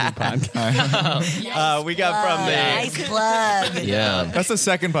High and Mighty podcast. We got from the... Nice plug. Yeah. That's the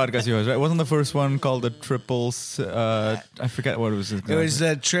second podcast you host, right? Wasn't the first one called the Triples? I forget what it was. It was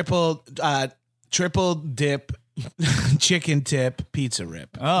the triple dip chicken tip pizza rip.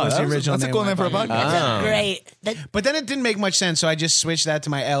 Oh, was the original that's a cool name for a of my podcast. Great. But then it didn't make much sense, so I just switched that to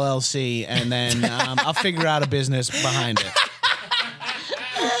my LLC, and then I'll figure out a business behind it.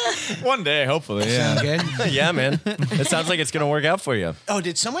 One day, hopefully. Sound Yeah. good? Yeah, man. It sounds like it's going to work out for you. Oh,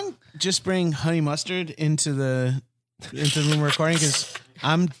 did someone just bring honey mustard into the room we're recording? Because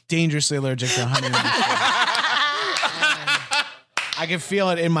I'm dangerously allergic to honey mustard. I can feel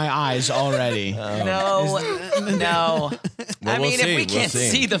it in my eyes already. No. Well, I mean, if we'll we can't see.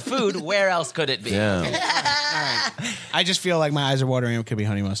 see the food, where else could it be? Yeah. I just feel like my eyes are watering. It could be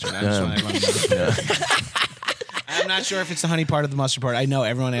honey mustard. I just want to I'm not sure if it's the honey part or the mustard part. I know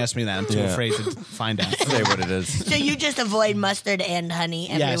everyone asked me that. I'm too afraid to find out. Say what it is. So you just avoid mustard and honey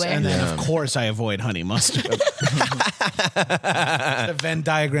everywhere? Yes, and then of course I avoid honey mustard. The Venn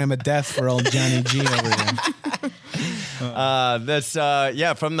diagram of death for old Johnny G over here.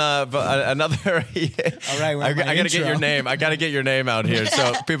 From the another. All right, we're I on my gotta get intro. your name. I gotta get your name out here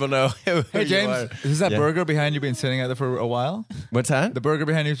so people know who Hey, you James, are. is that Yeah. burger behind you been sitting out there for a while? What's that? The burger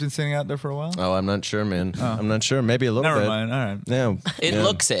behind you's been sitting out there for a while? Oh, I'm not sure, man. I'm not sure. Maybe a little Never bit. mind. All right. Yeah. It Yeah.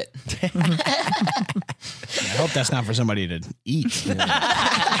 looks it. I hope that's not for somebody to eat. Ew,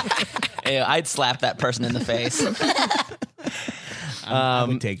 I'd slap that person in the face. I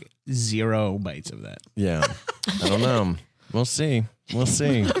would take 0 bites of that. Yeah. I don't know. We'll see. We'll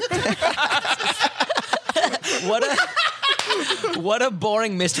see. What a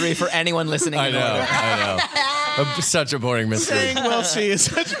boring mystery for anyone listening. I in know. order. I know. Such a boring mystery. Saying we'll see is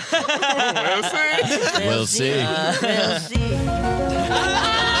such We'll see. We'll see.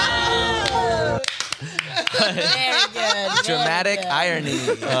 Very good. Dramatic irony.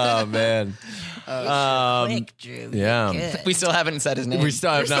 Oh man. Quick, Drew. Yeah. Good. We still haven't said his name. We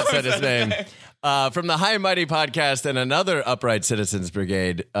still have not said his name. From the High and Mighty podcast and another Upright Citizens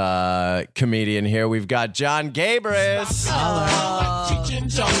Brigade comedian here, we've got John Gabris. Teaching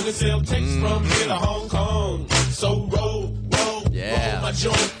John to sell takes from here to Hong Kong. So roll, Yeah. roll my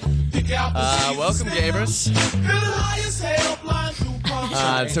joint. Pick out the Welcome, Gabris.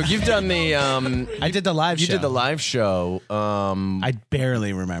 So you've done the I did the live you show. did the live show. I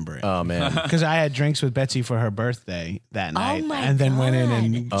barely remember it. Oh man. Because I had drinks with Betsy for her birthday that night, my and then went in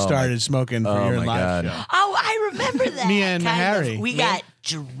and God. started smoking for your my live God. show. Oh, I remember that. Me and kind Harry. of. We got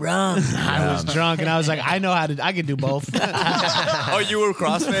drunk. I was drunk, and I was like, I know how to. I can do both. Oh, you were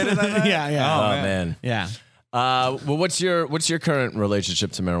crossfaded that night? Yeah, yeah. Oh, Oh man. man. Yeah. Well, what's your current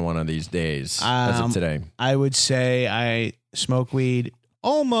relationship to marijuana these days as of today? I would say I smoke weed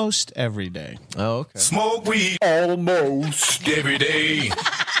almost every day. Oh, okay. Smoke weed Almost. every day.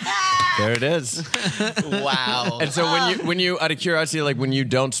 There it is. Wow. And so when you out of curiosity, like when you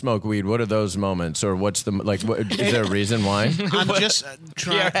don't smoke weed, what are those moments, or what's the like? What, is there a reason why? I'm just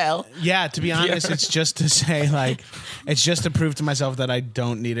trying. PRL? Yeah, to be honest, it's just to say like, it's just to prove to myself that I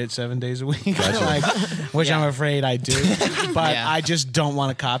don't need it 7 days a week, like, which I'm afraid I do. But Yeah. I just don't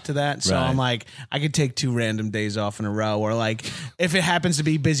want to cop to that. So Right. I'm like, I could take 2 random days off in a row, or like, if it happens to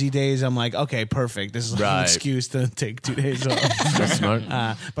be busy days, I'm like, okay, perfect. This is like an Right. excuse to take 2 days off. That's smart.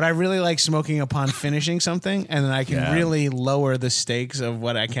 But I really like smoking upon finishing something, and then I can Yeah. really lower the stakes of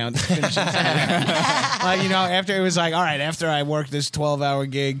what I count as finishing something. Like, you know, after it was like, all right, after I work this 12-hour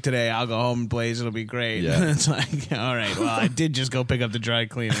gig today, I'll go home and blaze. It'll be great. Yeah. It's like, all right, well, I did just go pick up the dry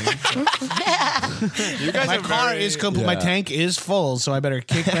cleaning. You guys My are car very- is complete. My tank is full, so I better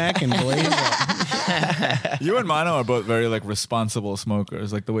kick back and blaze up. You and Mano are both very like responsible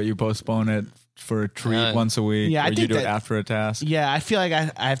smokers. Like the way you postpone it for a treat once a week, yeah, I or you think do it that- after a task. Yeah, I feel like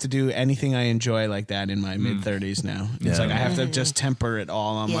I have to do anything I enjoy like that in my mid-30s now. It's Yeah. like I have to just temper it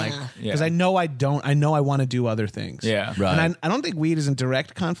all. I'm like, Yeah. because Yeah. I know I want to do other things. Yeah. Right. And I don't think weed is in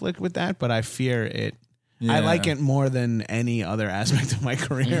direct conflict with that, but I fear it. Yeah. I like it more than any other aspect of my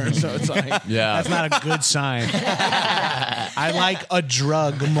career. So it's like, Yeah. that's not a good sign. I like a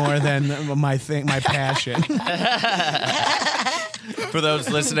drug more than my passion. For those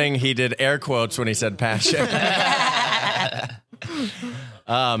listening, he did air quotes when he said passion.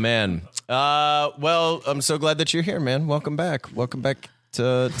 Oh man. Well, I'm so glad that you're here, man. Welcome back. Welcome back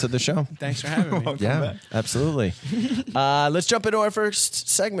to the show. Thanks for having me. Yeah, absolutely. Let's jump into our first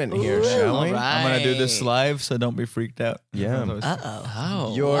segment here, shall we? all right. I'm gonna do this live, so don't be freaked out. Yeah.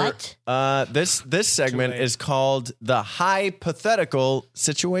 Oh. Your this segment is called the hypothetical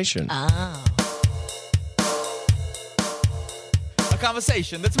situation. A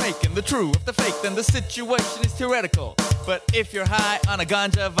conversation that's making the true of the fake, then the situation is theoretical. But if you're high on a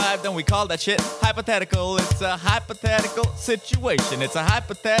ganja vibe, then we call that shit hypothetical. It's a hypothetical situation. It's a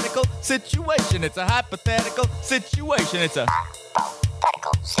hypothetical situation. It's a hypothetical situation. It's a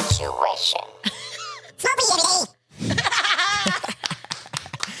hypothetical situation.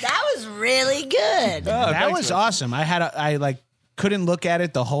 That was really good. That was awesome. I couldn't look at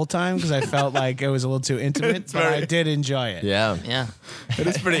it the whole time because I felt like it was a little too intimate, but I did enjoy it. Yeah. Yeah. It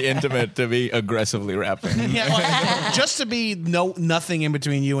is pretty intimate to be aggressively rapping. Yeah, well, just to be nothing in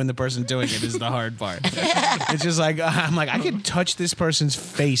between you and the person doing it is the hard part. It's just like I'm like I could touch this person's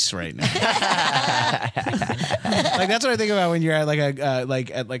face right now. Like that's what I think about when you're at like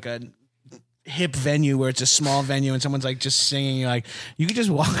a hip venue where it's a small venue and someone's like just singing. You're like you could just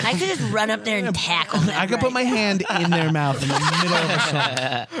walk. I could just run up there and tackle them. I could put my hand in their mouth in the middle of a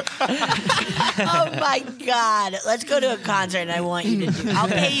song. Oh my God! Let's go to a concert, and I want you to do. I'll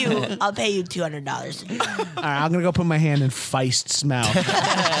pay you $200 to do that. All right, I'm gonna go put my hand in Feist's mouth.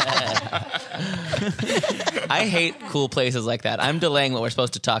 I hate cool places like that. I'm delaying what we're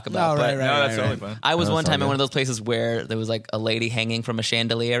supposed to talk about. Oh, right, but right, No, that's right, totally right. fine. I was one that's all time in good. one of those places where there was like a lady hanging from a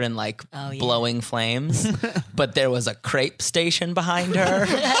chandelier and like Oh, yeah. blowing flames, but there was a crepe station behind her.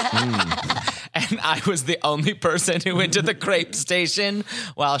 And I was the only person who went to the crepe station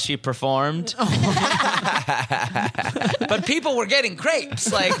while she performed. But people were getting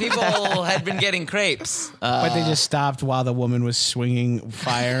crepes. Like people had been getting crepes. But they just stopped while the woman was swinging lit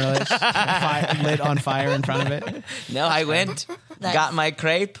on fire in front of it. No, I went, got my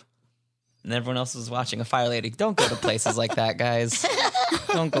crepe, and everyone else was watching a fire lady. Don't go to places like that, guys.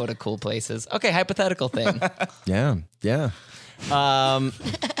 Don't go to cool places. Okay, hypothetical thing. Yeah. Yeah.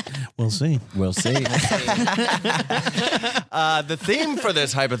 We'll see. We'll see. The theme for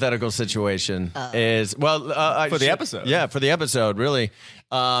this hypothetical situation is For the episode. Yeah, for the episode, really.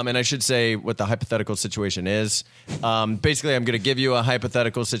 And I should say what the hypothetical situation is. Basically, I'm going to give you a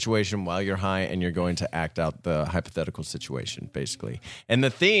hypothetical situation while you're high, and you're going to act out the hypothetical situation, basically. And the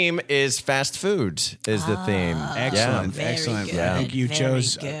theme is fast food. Is the theme? Excellent, Very excellent. good. I think you Very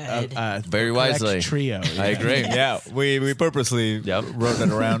chose good. Very correct wisely. trio. I agree. Yeah, we purposely Yep. wrote that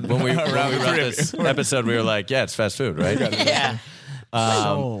around. When we around wrote the three of this you. episode, we were like, "Yeah, it's fast food, right?" Yeah.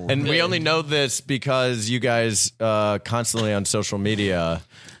 And we only know this because you guys constantly on social media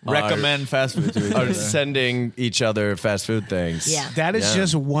Recommend fast food to each are other. sending each other fast food things. Yeah. That is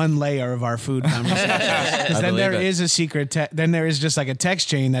just one layer of our food conversation. 'Cause then there believe it. is a secret. Then there is just like a text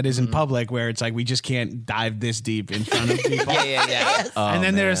chain that isn't public, where it's like we just can't dive this deep in front of people. Yeah. And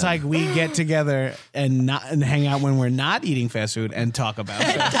then there's like we get together and hang out when we're not eating fast food and talk about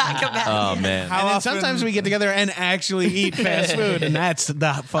it. Talk about Oh man. And then sometimes we get together and actually eat fast food, and that's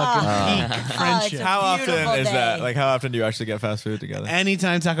the fucking peak of friendship. it's a How often beautiful is that? day. Like, how often do you actually get fast food together?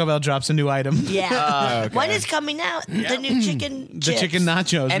 Anytime Taco Bell drops a new item, Yeah. okay. When is coming out? The new chicken the chips. chicken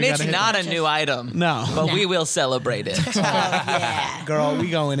nachos. And we it's gotta hit not that. a new item. No. But we will celebrate it. Oh, yeah. Girl, we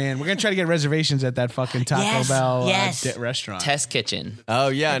going in. We're gonna try to get reservations at that fucking Taco Yes, Bell yes. restaurant. Test kitchen. Oh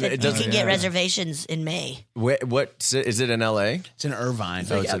yeah, and You it can doesn't. get reservations in May. What is it in L.A.? It's in Irvine.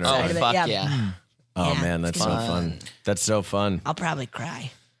 Oh, it's in outside Oh, of it, fuck yeah. yeah. Oh Yeah, man, that's it's so gonna be fun. That's so fun. I'll probably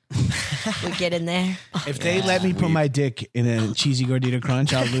cry. We get in there. If they let me put my dick in a cheesy gordita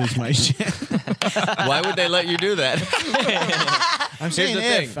crunch, I'll lose my shit. Why would they let you do that? I'm saying the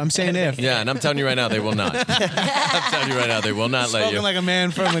if. thing. I'm saying if. Yeah, and I'm telling you right now, they will not. I'm telling you right now, they will not let Spoken you. like a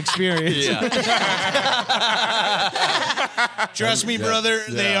man from experience. Yeah. Trust me, brother,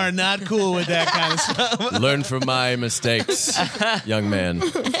 they are not cool with that kind of stuff. Learn from my mistakes, young man.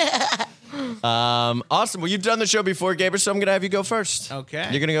 Awesome. Well, you've done the show before, Gaber, so I'm going to have you go first. Okay.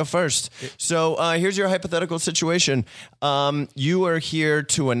 You're going to go first. So here's your hypothetical situation. You are here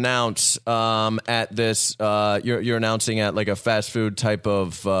to announce at this, you're announcing at like a fast food type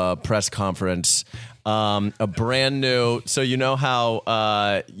of press conference, a brand new, so you know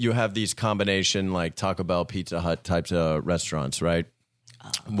how you have these combination like Taco Bell, Pizza Hut types of restaurants, right?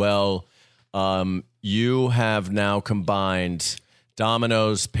 Well, you have now combined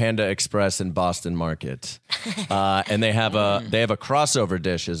Domino's, Panda Express, and Boston Market, and they have a crossover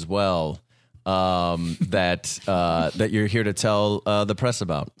dish as well that you're here to tell the press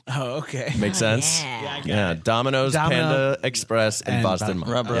about. Oh, okay. Make sense? Yeah. Yeah, Domino's, Panda Express, and Boston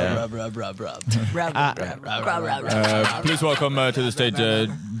Market. Rub. Rub, rub, rub. Please welcome to the stage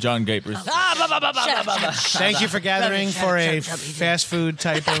John Gapers. Thank you for gathering for a fast food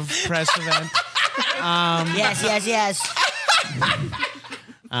type of press event. Yes.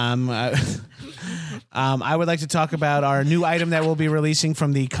 I would like to talk about our new item that we'll be releasing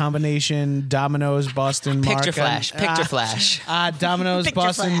from the combination Domino's, Boston Market. Picture flash. Domino's, Picture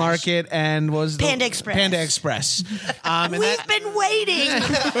Boston flash. Market, and was the Panda Express. Panda Express. And We've been waiting.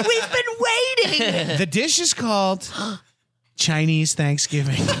 We've been waiting. the dish is called Chinese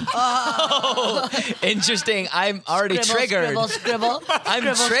Thanksgiving. Oh, interesting. I'm already triggered. Scribble.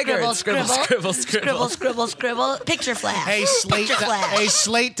 I'm triggered. Scribble. Picture flash. Hey,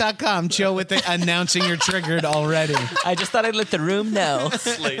 Slate.com. Chill with it. Announcing you're triggered already. I just thought I'd let the room know. You're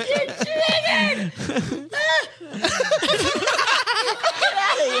triggered.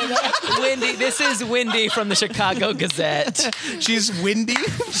 Wendy, this is Wendy from the Chicago Gazette. She's Wendy.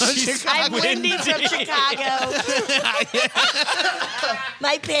 I'm Wendy from Chicago.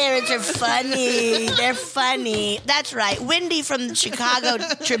 My parents are funny. They're funny. That's right. Wendy from the Chicago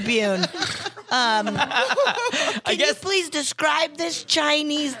Tribune. Can you please describe this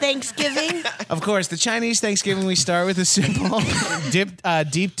Chinese Thanksgiving? Of course, the Chinese Thanksgiving, we start with a simple deep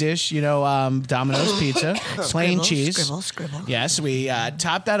dish, Domino's pizza, plain cheese. Scribble. Yes, we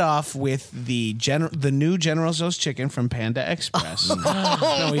top that off with the new General Tso's chicken from Panda Express. So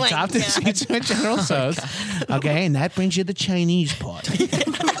we top this pizza with General Tso's. Okay, and that brings you the Chinese part.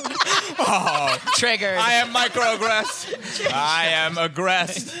 Triggered. I am microaggressed. I am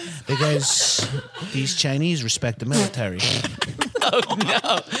aggressed. Because these Chinese respect the military.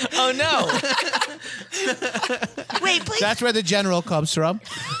 Oh no. Wait, please. That's where the General comes from.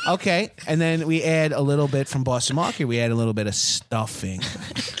 Okay, and then we add a little bit from Boston Market. We add a little bit of stuffing.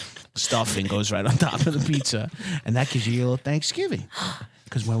 Stuffing goes right on top of the pizza, and that gives you your little Thanksgiving.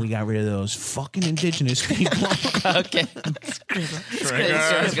 Because when we got rid of those fucking indigenous people. Okay. Scribble.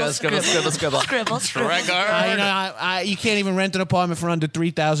 You can't even rent an apartment for under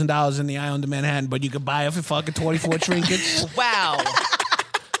 $3,000 in the island of Manhattan, but you could buy it for fucking 24 trinkets. Wow.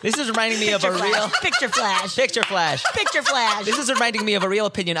 This is reminding me of a real Picture flash. picture flash. This This is reminding me of a real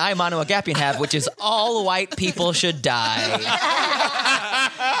opinion I, Manu Agapian, have, which is all white people should die.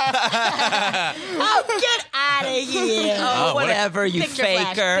 Oh, get out of here. Oh, whatever, you Picture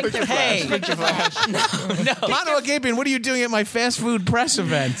faker. flash. Hey. Picture flash. No. Manu Agapian, what are you doing at my fast food press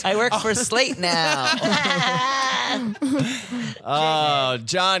event? I work for Slate now. Oh,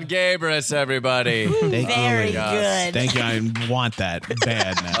 John Gabris, everybody. Very good. Thank you. I want that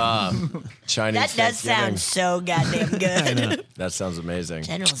bad now. Chinese That does sound so goddamn good. That sounds amazing.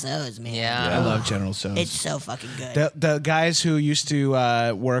 General Tso's, man. Yeah. I love General Tso's. It's so fucking good. The guys who used to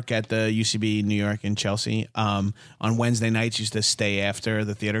work at the UCB New York and Chelsea on Wednesday nights used to stay after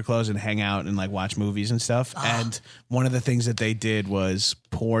the theater closed and hang out and like watch movies and stuff. And one of the things that they did was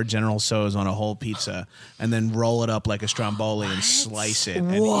pour General Tso's on a whole pizza and then roll it up like a stromboli and slice it.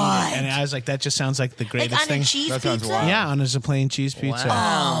 And eat it. And I was like, that just sounds like the greatest Like on thing. a cheese That sounds pizza? wild. Yeah, on a plain cheese pizza.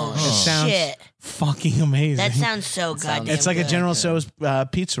 Oh, It sounds shit. fucking amazing. That sounds so goddamn It's like good. a General Tso's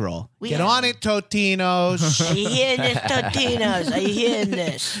pizza roll. Get have- on it, Totinos. Are you hearing this, Totinos? Are you hearing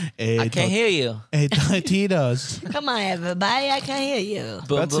this? I can't hear you. Hey, Totitos. Come on, everybody. I can't hear you.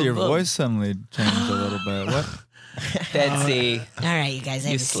 Boom, That's boom, your boom. voice suddenly changed a little bit. What? Betsy, All right, you guys. I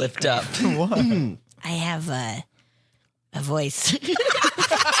you have a slipped secret. up. What? I have a voice.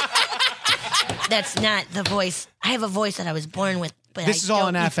 That's not the voice. I have a voice that I was born with. But This is all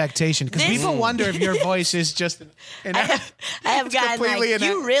an affectation because This- people wonder if your voice is just. I have gotten completely like, an-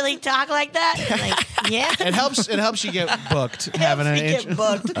 you really talk like that? I'm like, yeah. It helps. It helps you get booked having an We get intro.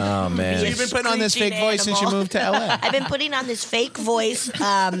 booked. Oh, man. You've been putting on this fake Screeching voice since you animal. moved to LA. I've been putting on this fake voice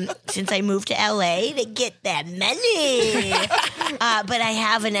since I moved to LA to get that money. But I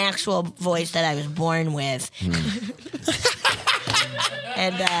have an actual voice that I was born with.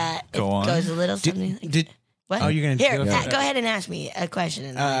 And Go it on. goes a little something like what? Oh, you're gonna Here, do it? go ahead and ask me a question.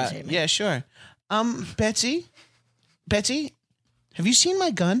 And I'll answer it. Yeah, sure. Betsy, have you seen my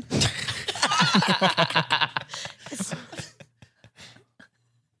gun?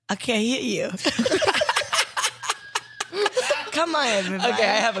 I can't hear you. Come on, everybody. Okay,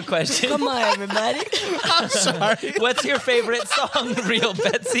 I have a question. Come on, everybody. I'm sorry. What's your favorite song, Real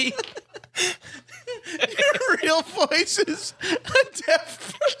Betsy? Your real voice is a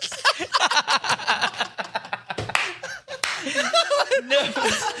deaf person.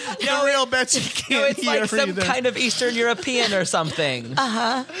 No, real Betsy can't no, it's hear like some either. kind of Eastern European or something.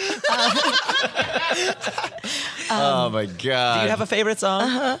 Oh, my God. Do you have a favorite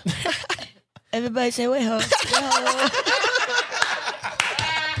song? Everybody say, wait, ho.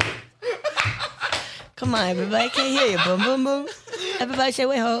 Come on, everybody. I can't hear you. Boom, boom, boom. Everybody say,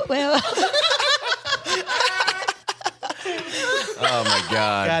 wait, ho. Oh, my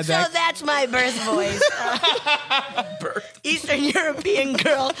God. God, So that's my birth voice. Eastern European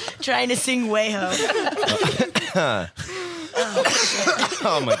girl trying to sing Wayho.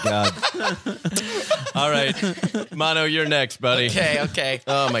 Oh, my God. All right. Mono, you're next, buddy. Okay.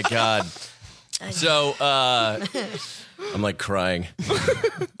 Oh, my God. So I'm like crying.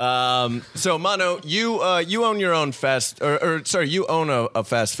 So Mano, you own your own you own a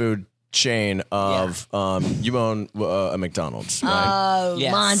fast food chain of you own a McDonald's, right? Oh,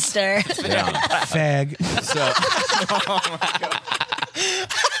 monster. Yeah. Fag. So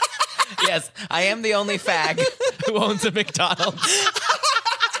Yes, I am the only fag who owns a McDonald's.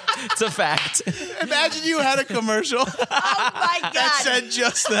 It's a fact. Imagine you had a commercial Oh my God. that said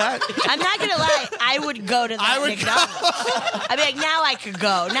just that. I'm not going to lie. I would go to that McDonald's. I'd be like, now I could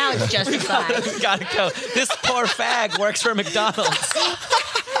go. Now it's justified. Gotta go. This poor fag works for McDonald's.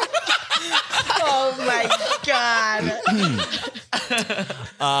 Oh my God.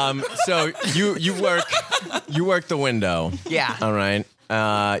 so you work the window. Yeah. All right.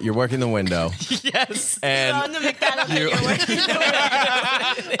 You're working the window. Yes. And On the McDonald's that you're working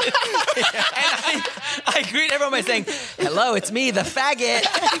And I greet everyone by saying, "Hello, it's me, the faggot.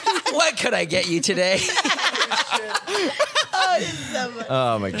 What could I get you today?"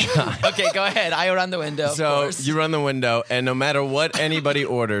 oh my God. Okay, go ahead. I run the window. of So course. you run the window, and no matter what anybody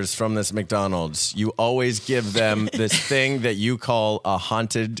orders from this McDonald's, you always give them this thing that you call a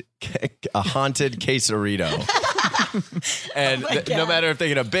haunted quesarito. And no matter if they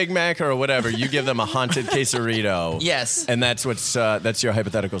get a Big Mac or whatever, you give them a haunted quesarito. Yes. And that's that's your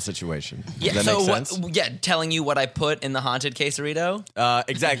hypothetical situation. Yeah, Does that so make sense? telling you what I put in the haunted quesarito.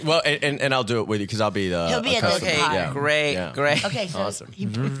 Exactly. Well, and I'll do it with you because I'll be the. He'll be at the customer. car. Yeah. Great, Yeah. great. Okay, so Awesome. he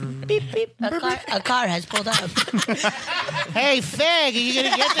beep, beep. A car has pulled up. Hey, fag, are you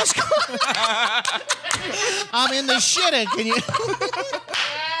gonna get this? I'm in the shitter. Can you?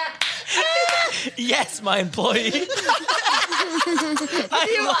 Yes, my employee.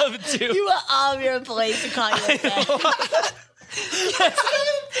 I love to. You want all of your employees to call you a fag.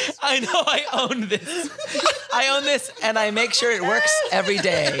 I know I own this. I own this, and I make sure it works every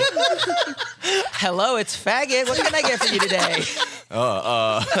day. Hello, it's faggot. What can I get for you today?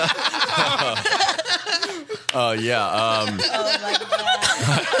 Yeah. Oh my God.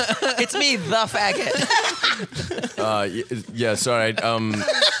 It's me, the faggot. Yeah. Sorry.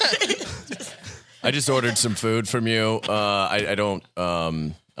 I just ordered some food from you. I don't.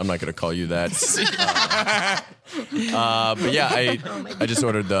 I'm not gonna call you that. But yeah, I just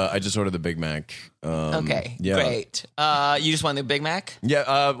ordered the Big Mac. Okay, yeah. great. You just want the Big Mac?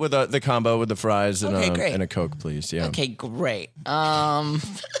 Yeah, with the combo with the fries and, Okay, great. and a Coke, please. Yeah. Okay, great. Are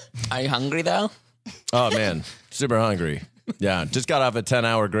you hungry though? Oh man, super hungry. Yeah, just got off a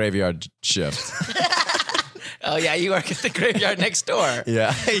 10-hour graveyard shift. Oh yeah, you work at the graveyard next door.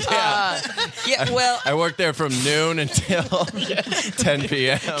 Yeah, yeah. Yeah, well, I worked there from noon until 10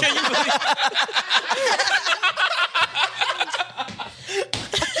 p.m.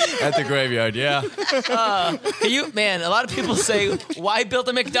 At the graveyard, yeah. man, a lot of people say, why build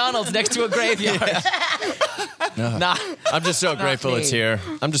a McDonald's next to a graveyard? Nah. I'm just so grateful it's me. here.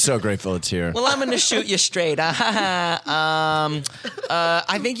 I'm just so grateful it's here. Well, I'm going to shoot you straight. I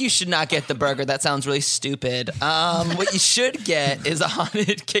think you should not get the burger. That sounds really stupid. What you should get is a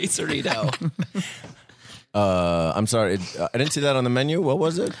haunted quesarito. I'm sorry. I didn't see that on the menu. What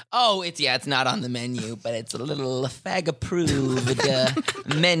was it? Oh, it's not on the menu, but it's a little fag-approved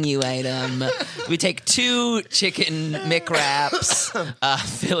menu item. We take 2 chicken McWraps,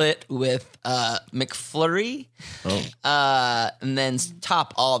 fill it with McFlurry, and then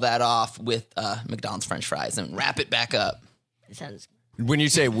top all that off with McDonald's French fries and wrap it back up. It sounds. When you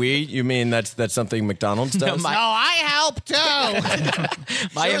say we, you mean that's something McDonald's does? No, I help too.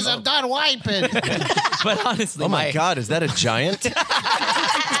 My As soon as I'm done wiping. But honestly, Oh my God, is that a giant?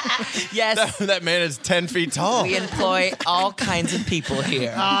 yes, That man is 10 feet tall. we employ all kinds of people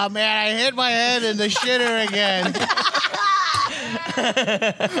here. Oh man, I hit my head in the shitter again.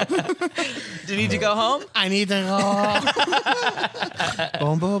 Do you need to go home? I need to go.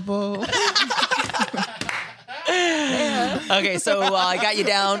 Boom, boom, boom. Okay, so I got you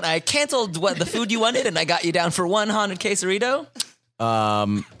down. I canceled the food you wanted, and I got you down for 1 haunted quesarito.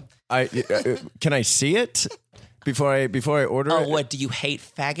 Can I see it before I order Oh, it? what, do you hate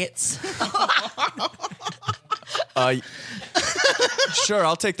faggots? Sure,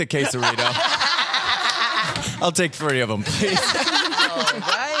 I'll take the quesarito. I'll take 3 of them, please. All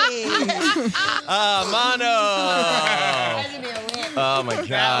right. Mano. Oh my God.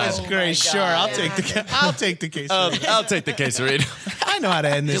 That was great. Sure, I'll take the case. I'll take the quesarito. I know how to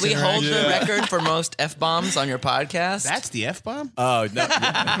end this. Do we hold the interaction. record for most F-bombs on your podcast? That's the F-bomb? Oh, no.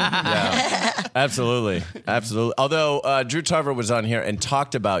 Yeah. Absolutely. Although Drew Tarver was on here and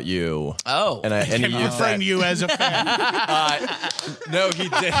talked about you. Oh. And he used Referring that. to you as a fan. No, he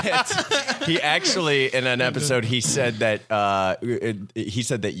did. He actually, in an episode, he said that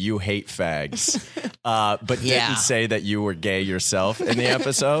you hate fags, but didn't say that you were gay yourself in the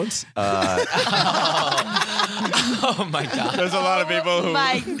episodes. Oh my God. There's a lot of people who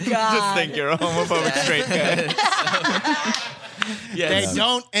My just God. think you're a homophobic straight guy. They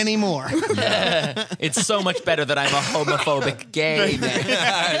don't anymore. It's so much better that I'm a homophobic gay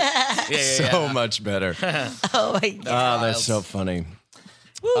man. So much better. Oh my God. Oh, that's so funny.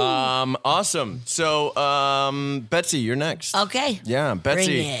 Awesome. So, Betsy, you're next. Okay. Yeah, Betsy.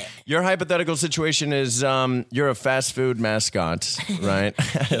 Bring it. Your hypothetical situation is you're a fast food mascot, right?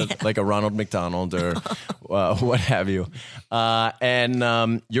 Like a Ronald McDonald or what have you,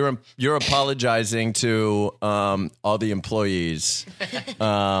 and you're apologizing to all the employees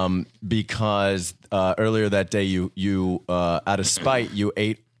because earlier that day you out of spite you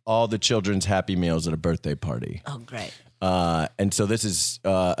ate all the children's Happy Meals at a birthday party. Oh, great. And so this is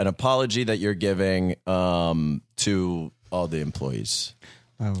an apology that you're giving to all the employees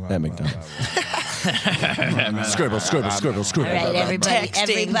at McDonald's. Scribble. All right,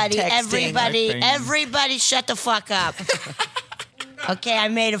 everybody, shut the fuck up. Okay, I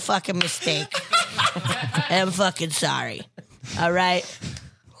made a fucking mistake. And I'm fucking sorry. All right?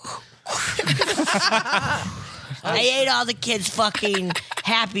 I ate all the kids' fucking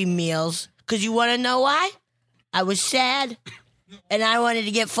Happy Meals because you want to know why? I was sad, and I wanted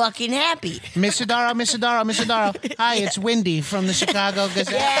to get fucking happy. Mr. Darrow. Hi, it's Wendy from the Chicago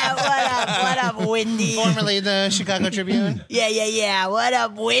Gazette. Yeah, what up, Wendy? Formerly the Chicago Tribune. Yeah. What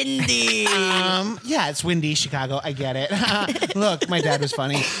up, Wendy? Yeah, it's Windy, Chicago. I get it. Look, my dad was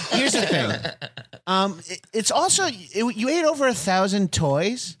funny. Here's the thing. It's also, you ate over 1,000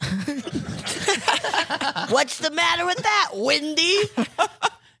 toys. What's the matter with that, Wendy?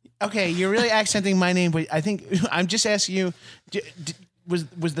 Okay, you're really accenting my name, but I think I'm just asking you,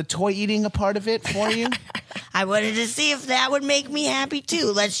 was the toy eating a part of it for you? I wanted to see if that would make me happy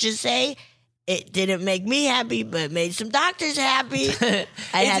too. Let's just say it didn't make me happy, but it made some doctors happy.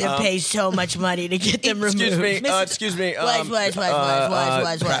 I had to pay so much money to get them removed. Excuse me. What?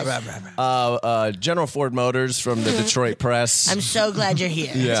 General Ford Motors from the Detroit Press. I'm so glad you're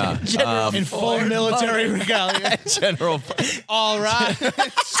here. Yeah. In full military regalia. General. All right.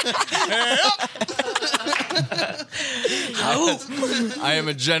 I am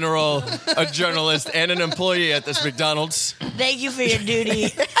a journalist, and an employee at this McDonald's. Thank you for your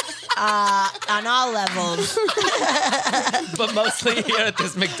duty on all levels, But mostly here at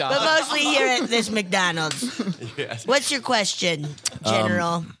this McDonald's. Yes. What's your question,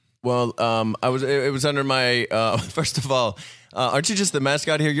 General? Well, it was under my. First of all, aren't you just the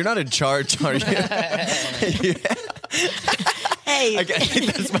mascot here? You're not in charge, are you? Hey, I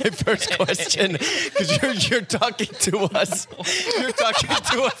think that's my first question because you're talking to us. You're talking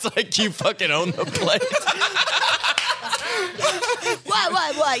to us like you fucking own the place.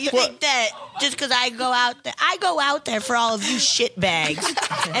 What? You think that just because I go out there for all of you shitbags,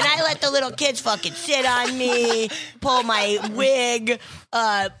 and I let the little kids fucking sit on me, pull my wig,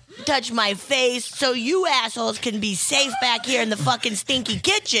 touch my face, so you assholes can be safe back here in the fucking stinky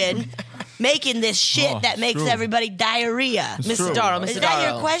kitchen, making this shit that makes everybody diarrhea. Mr. Darrow. Is that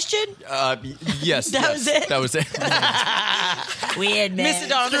your question? Yes. That was it? That was it. Weird, man. Mr.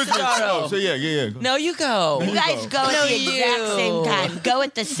 Darrow. So yeah. No, you go. You guys go at the exact same time. Go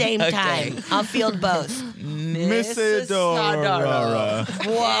at the same time. I'll field both. Mr. Darrow.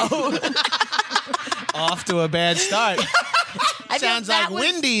 Whoa. Off to a bad start. I feel Sounds that like was-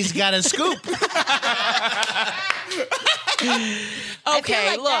 Wendy's got a scoop. I feel Okay,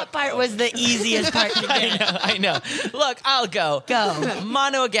 like look. that part was the easiest part to get. I know. Look, I'll go. Go.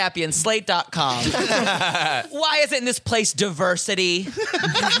 Mono Agapian, Slate.com. Why isn't this place diversity?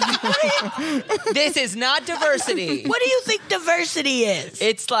 This is not diversity. What do you think diversity is?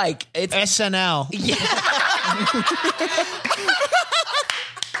 It's like, it's SNL.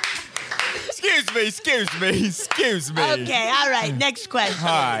 Excuse me. Okay, all right. Next question.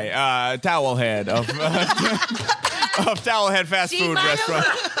 Hi, Towelhead of Towelhead Fast Food Mono- Restaurant.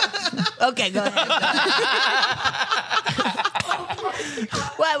 Okay, go ahead.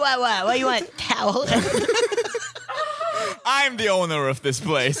 What you want? Towel? I'm the owner of this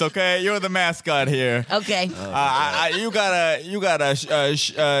place. Okay, you're the mascot here. Okay. You gotta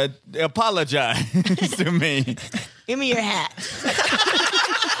apologize to me. Give me your hat.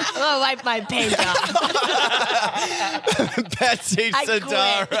 I'm gonna wipe my paint off. Betsy I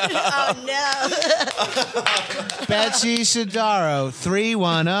Sidara. quit. Oh no. Betsy Sidaro,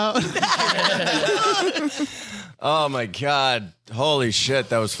 310. Oh my God. Holy shit.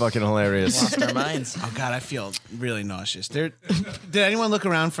 That was fucking hilarious. Lost our minds. Oh God, I feel really nauseous. Did anyone look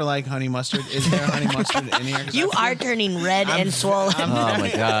around for like honey mustard? Is there honey mustard in here? 'Cause You are turning red and swollen. Oh my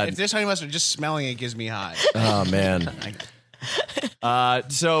God. If there's honey mustard, just smelling it gives me high. Oh man.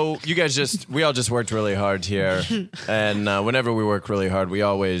 So you guys we all just worked really hard here. And whenever we work really hard, we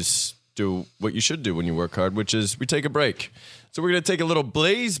always do what you should do when you work hard, which is we take a break. So we're going to take a little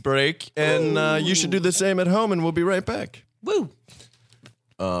Blaze break, and you should do the same at home, and we'll be right back. Woo.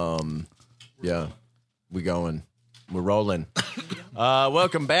 Yeah, we going. We're rolling.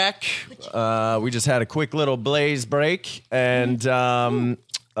 Welcome back. We just had a quick little Blaze break, and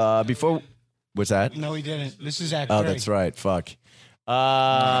before... What's that? No, we didn't. This is Act Oh, 3. that's right. Fuck.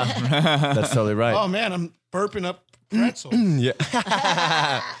 That's totally right. Oh man, I'm burping up pretzels. Yeah.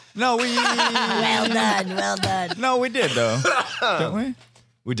 No, we. Well done. Well done. No, we did though. Don't we?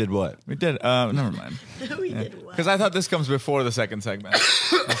 We did what? We did. Never mind. We did well. Because I thought this comes before the second segment,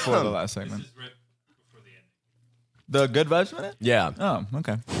 before the last segment. The good vibes minute? Yeah. Oh,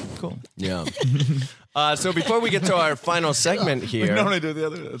 okay, cool. Yeah. So before we get to our final segment We here, normally do the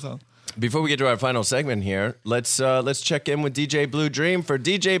other. That's all. before we get to our final segment here, let's check in with DJ Blue Dream for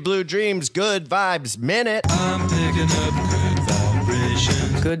DJ Blue Dream's Good Vibes Minute. I'm picking up good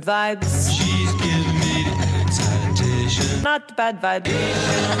vibrations. Good vibes. She's giving me the excitation. Not bad vibes.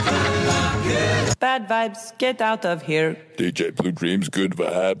 Bad vibes. Get out of here. DJ Blue Dream's Good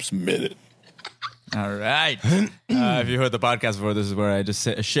Vibes Minute. All right. If you heard the podcast before, this is where I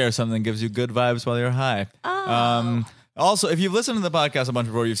just share something that gives you good vibes while you're high. Oh. Also, if you've listened to the podcast a bunch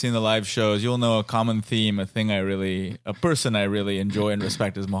before, you've seen the live shows, you'll know a common theme, a person I really enjoy and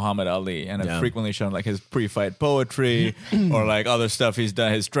respect is Muhammad Ali. And I've frequently shown like his pre-fight poetry or like other stuff he's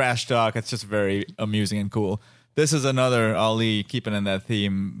done, his trash talk. It's just very amusing and cool. This is another Ali keeping in that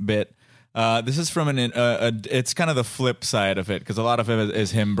theme bit. This is from it's kind of the flip side of it because a lot of it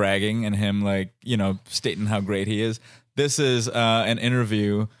is him bragging and him like, stating how great he is. This is an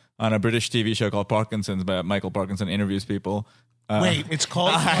interview on a British TV show called Parkinson's by Michael Parkinson interviews people. Wait, it's called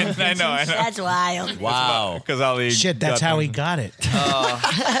I know. That's wild. Wow. Because Ali. Shit, that's how he got it.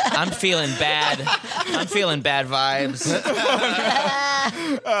 I'm feeling bad. I'm feeling bad vibes.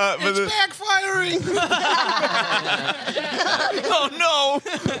 It's backfiring. Oh no!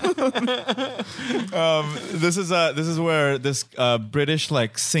 This is where this British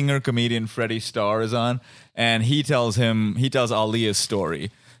like singer comedian Freddie Starr is on, and he tells Ali a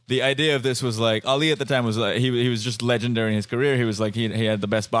story. The idea of this was like Ali at the time was he was just legendary in his career. He was like he had the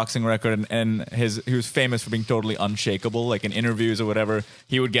best boxing record and he was famous for being totally unshakable. Like in interviews or whatever,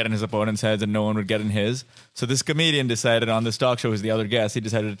 he would get in his opponent's heads and no one would get in his. So this comedian decided on this talk show, who's the other guest, he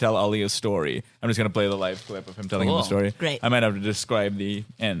decided to tell Ali a story. I'm just gonna play the live clip of him telling him the story. Great. I might have to describe the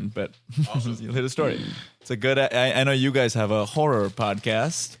end, but you'll hear the story. It's a good. I know you guys have a horror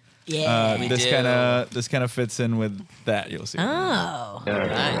podcast. Yeah. This kind of fits in with that. You'll see. Oh.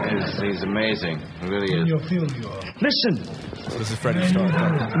 He's amazing. He really is. Listen, This is Freddie Starr.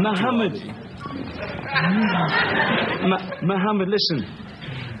 Muhammad, listen.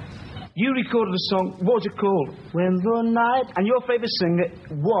 You recorded a song. What was it called? When the night. And your favourite singer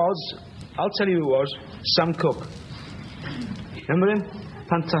was, I'll tell you who it was, Sam Cooke. Remember him?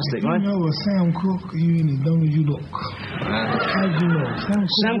 Fantastic, if you right? know a Sam Cooke, you ain't as dumb as you look. How do you know?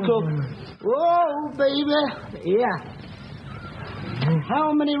 Sam Cooke. Oh, baby. Yeah.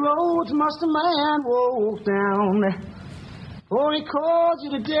 How many roads must a man walk down before he calls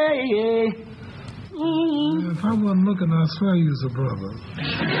you today? If I wasn't looking, I swear you was a brother.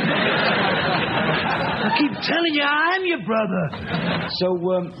 I keep telling you, I'm your brother. So,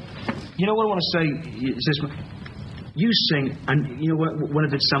 you know what I want to say is this. You sing, and you know when I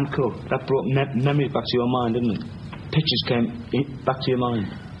did Sam Cooke, that brought memories back to your mind, didn't it? Pictures came back to your mind,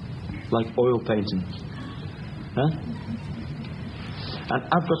 like oil paintings. Huh? And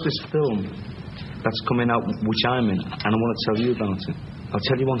I've got this film that's coming out, which I'm in, and I want to tell you about it. I'll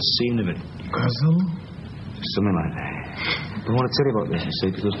tell you one scene of it. Something like that. But I want to tell you about this, you see,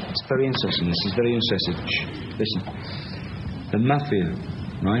 because it's very interesting. This is very interesting. Shh, listen. The mafia,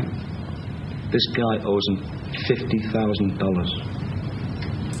 right? This guy owes him $50,000.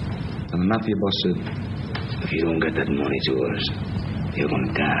 And the mafia boss said, if you don't get that money to us, you're going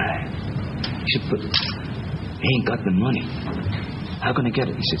to die. He said, but he ain't got the money. How can I get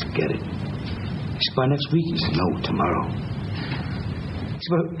it? He said, get it. He said, by next week? He said, no, tomorrow. He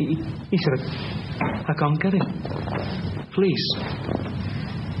said, well, he said, I can't get it. Please.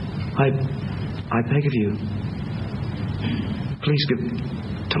 I beg of you, please give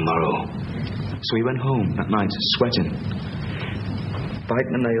tomorrow. So he went home that night, sweating,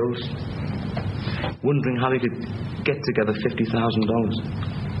 biting the nails, wondering how he could get together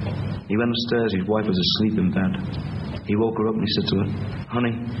 $50,000. He went upstairs, his wife was asleep in bed. He woke her up and he said to her,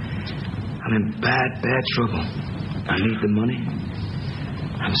 honey, I'm in bad trouble. I need the money.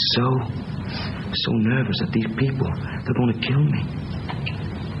 I'm so nervous that these people, they're going to kill me.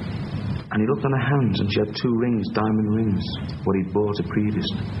 And he looked on her hands and she had 2 rings, diamond rings, what he'd bought her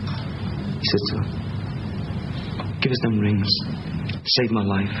previously. He said to her, give us them rings. Save my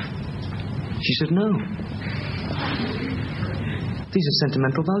life. She said, no. These are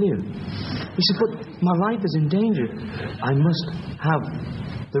sentimental value. He said, but my life is in danger. I must have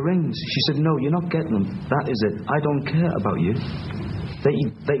the rings. She said, no, you're not getting them. That is it. I don't care about you. They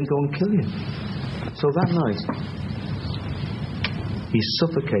can go and kill you. So that night, he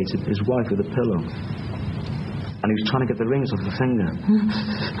suffocated his wife with a pillow. And he was trying to get the rings off her finger.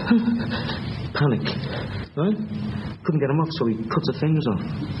 Panic. Right? Couldn't get them off, so he cut her fingers off.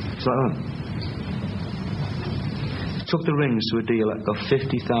 It's like that. Took the rings to a dealer, got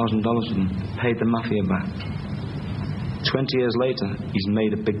 $50,000 for them, paid the mafia back. 20 years later, he's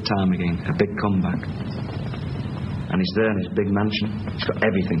made a big time again, a big comeback. And he's there in his big mansion. He's got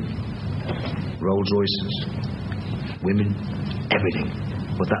everything. Rolls Royces, women, everything.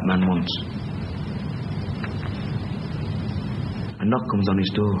 What that man wants. A knock comes on his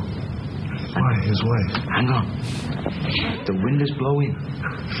door. Why, his wife? Hang on. The wind is blowing.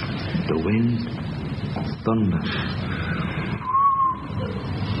 The wind, thunder.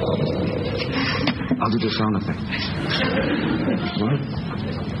 I'll do the sound effect. Right?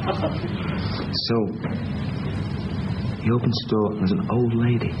 So, he opens the door and there's an old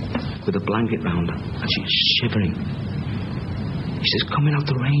lady with a blanket round her and she's shivering. He says, come in out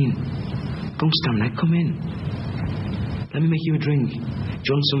the rain. Don't stand there, come in. Let me make you a drink. Do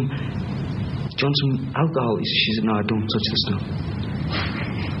you want some alcohol? She said, no, I don't touch the stuff.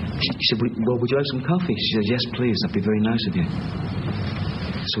 He said, well, would you like some coffee? She said, yes, please, that'd be very nice of you.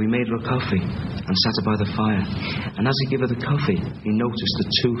 So he made her a coffee and sat her by the fire. And as he gave her the coffee, he noticed the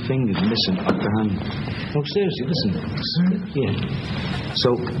 2 fingers missing off the hand. No, seriously, listen. Yeah.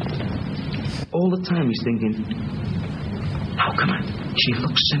 So, all the time he's thinking, how come she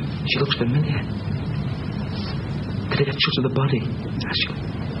looks familiar. Did I get touch of the body?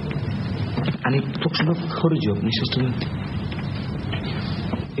 And he plucks enough courage up and he says to her,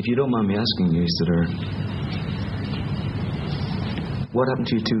 if you don't mind me asking you, he said to her, what happened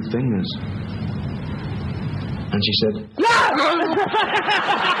to your 2 fingers? And she said, no!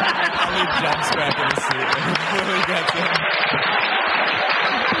 And he jumps back in his seat and really gets him.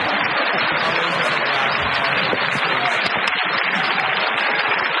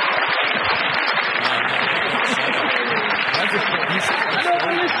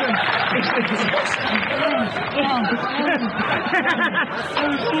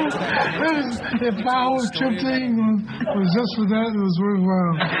 If my whole trip to England was just for that, it was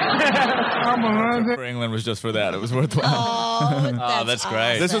worthwhile. I'm around there. For England was just for that. It was worthwhile. Oh, that's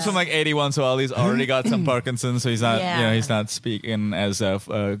great. This was from like 81, so Ali's already got some Parkinson's, so he's not, he's not speaking as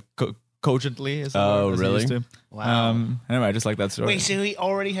cogently as as he used to. Wow. Anyway, I just like that story. Wait, so he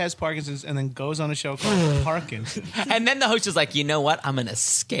already has Parkinson's and then goes on a show called Parkinson's. And then the host is like, you know what? I'm going to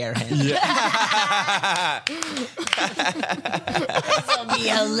scare him. That'll be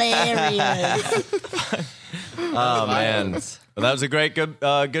hilarious. Oh, man. Well, that was a great good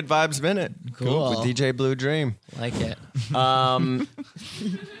vibes minute. Cool. With DJ Blue Dream. Like it.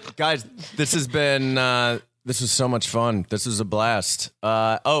 Guys, this has been... this was so much fun. This was a blast.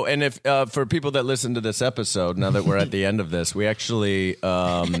 And if for people that listen to this episode, now that we're at the end of this, we actually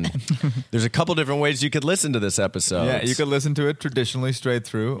there's a couple different ways you could listen to this episode. Yeah, you could listen to it traditionally straight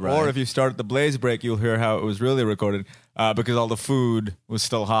through, Right. or if you start at the Blaze break, you'll hear how it was really recorded because all the food was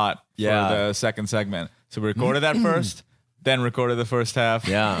still hot for the second segment. So we recorded that first, then recorded the first half.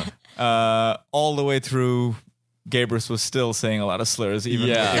 Yeah, all the way through. Gabrus was still saying a lot of slurs, even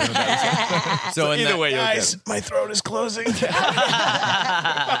so either way, you'll guys, get it. my throat is closing. Please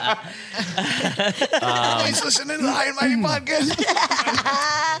listen to the High and Mighty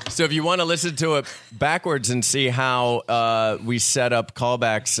podcast. So if you want to listen to it backwards and see how we set up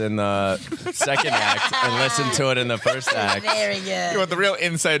callbacks in the second act and listen to it in the first act. Very good. You want the real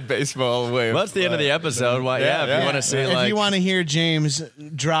inside baseball way. Well, that's the end of the episode. Well, if you want to see, If you want to hear James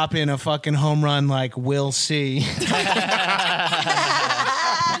drop in a fucking home run like we'll see.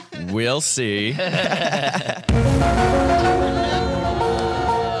 we'll see.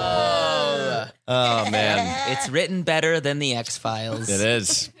 Oh, man. It's written better than the X-Files. It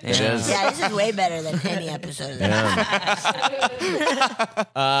is. It Yeah. is. Yeah, this is way better than any episode of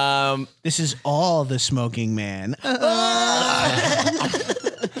that. This is all the Smoking Man.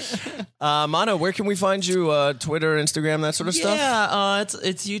 Mono, where can we find you? Twitter, Instagram, that sort of stuff? Yeah,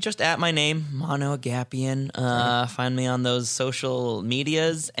 it's you just at my name, Mono Agapian. Find me on those social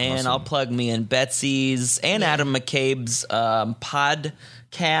medias, and I'll plug me in Betsy's and Adam McCabe's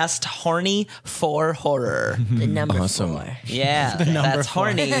podcast, Horny for Horror. The number Awesome. 4. Yeah, number that's 4.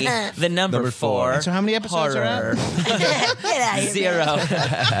 horny. The number 4. So how many episodes are horror. Get out of here,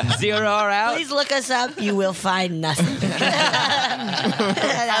 man. 0. 0 are out. Please look us up. You will find nothing.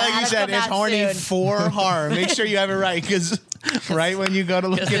 I like you said, it's horny for horror. Make sure you have it right, because right when you go to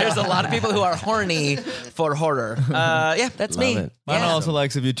look it There's up. a lot of people who are horny for horror. Yeah, that's Love me. it. Mono also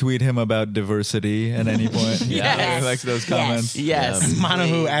likes if you tweet him about diversity at any point. Yes. He likes those comments. Yes. Mono,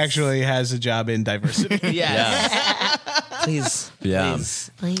 who actually has a job in diversity. Yes. Please. Yeah.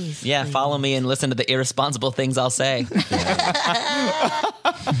 Please. Yeah, follow me and listen to the irresponsible things I'll say.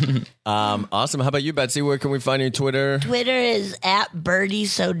 Awesome. How about you, Betsy? Where can we find you? Twitter? Twitter is at Birdie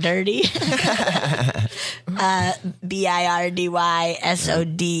So Dirty.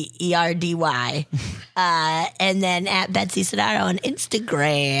 BIRDYSODERDY. And then at Betsy Sodaro on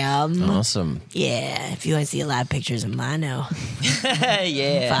Instagram. Awesome. Yeah, if you want to see a lot of pictures of Mono,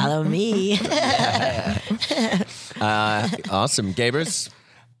 Yeah. follow me. Awesome. Gabers?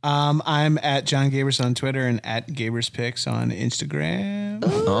 I'm at John Gabers on Twitter and at GabersPicks on Instagram.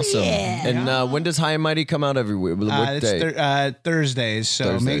 Awesome. yeah. And when does High and Mighty come out every week? What It's day? Thursdays, so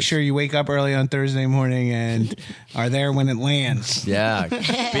Thursdays. make sure you wake up early on Thursday morning and are there when it lands. Yeah.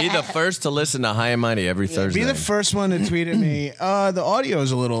 Be the first to listen to High and Mighty every Thursday. Be the first one to tweet at me. The audio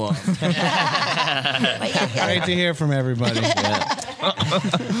is a little off. Great to hear from everybody.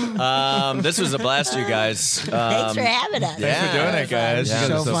 This was a blast, you guys. Thanks for having us. Yeah. Thanks for doing it, guys. Yeah.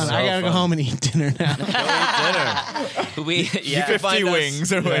 So fun. I gotta go home and eat dinner now. Dinner. Yeah. 50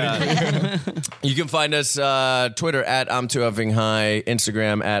 wings are waiting for you. You can find us Twitter at I'm Too Effing High,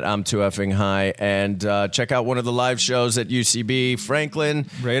 Instagram at I'm Too Effing High, and check out one of the live shows at UCB Franklin.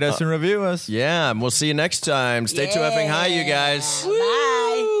 Rate us and review us. Yeah, and we'll see you next time. Stay too effing high, you guys.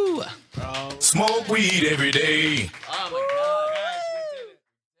 Bye. Smoke weed every day.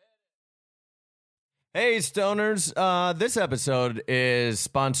 Hey, stoners. This episode is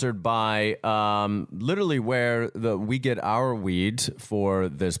sponsored by literally where we get our weed for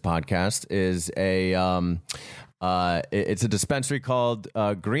this podcast is it's a dispensary called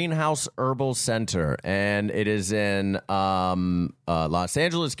Greenhouse Herbal Center, and it is in Los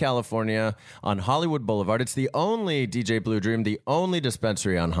Angeles, California, on Hollywood Boulevard. It's the only DJ Blue Dream, the only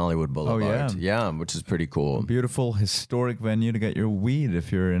dispensary on Hollywood Boulevard. Yeah, which is pretty cool. Beautiful historic venue to get your weed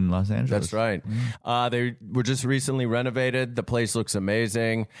if you're in Los Angeles. That's right. They were just recently renovated. The place looks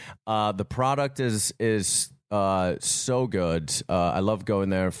amazing. The product is so good. I love going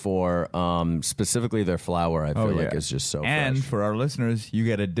there for specifically their flour. I feel like it's just so And fresh. for our listeners, you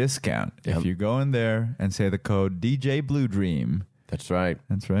get a discount if you go in there and say the code DJ Blue Dream. That's right.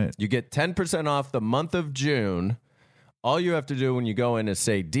 That's right. You get 10% off the month of June. All you have to do when you go in is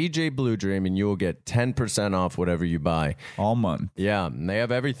say DJ Blue Dream, and you will get 10% off whatever you buy all month. Yeah, and they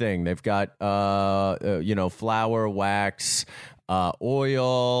have everything. They've got flour, wax,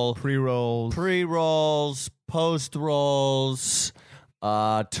 oil, pre-rolls, post rolls,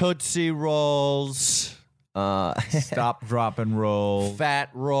 Tootsie Rolls, stop, drop, and roll, fat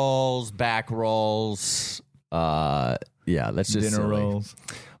rolls, back rolls. Yeah, that's just dinner silly. rolls.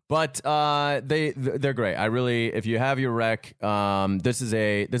 But they're great. I really, if you have your rec, this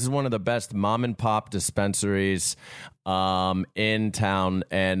is one of the best mom and pop dispensaries in town,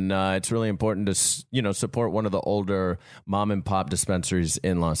 and it's really important to support one of the older mom and pop dispensaries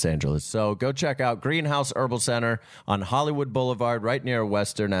in Los Angeles. So go check out Greenhouse Herbal Center on Hollywood Boulevard, right near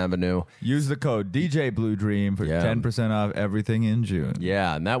Western Avenue. Use the code DJ Blue Dream for 10% off everything in June.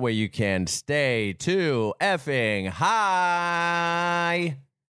 Yeah, and that way you can stay too effing high.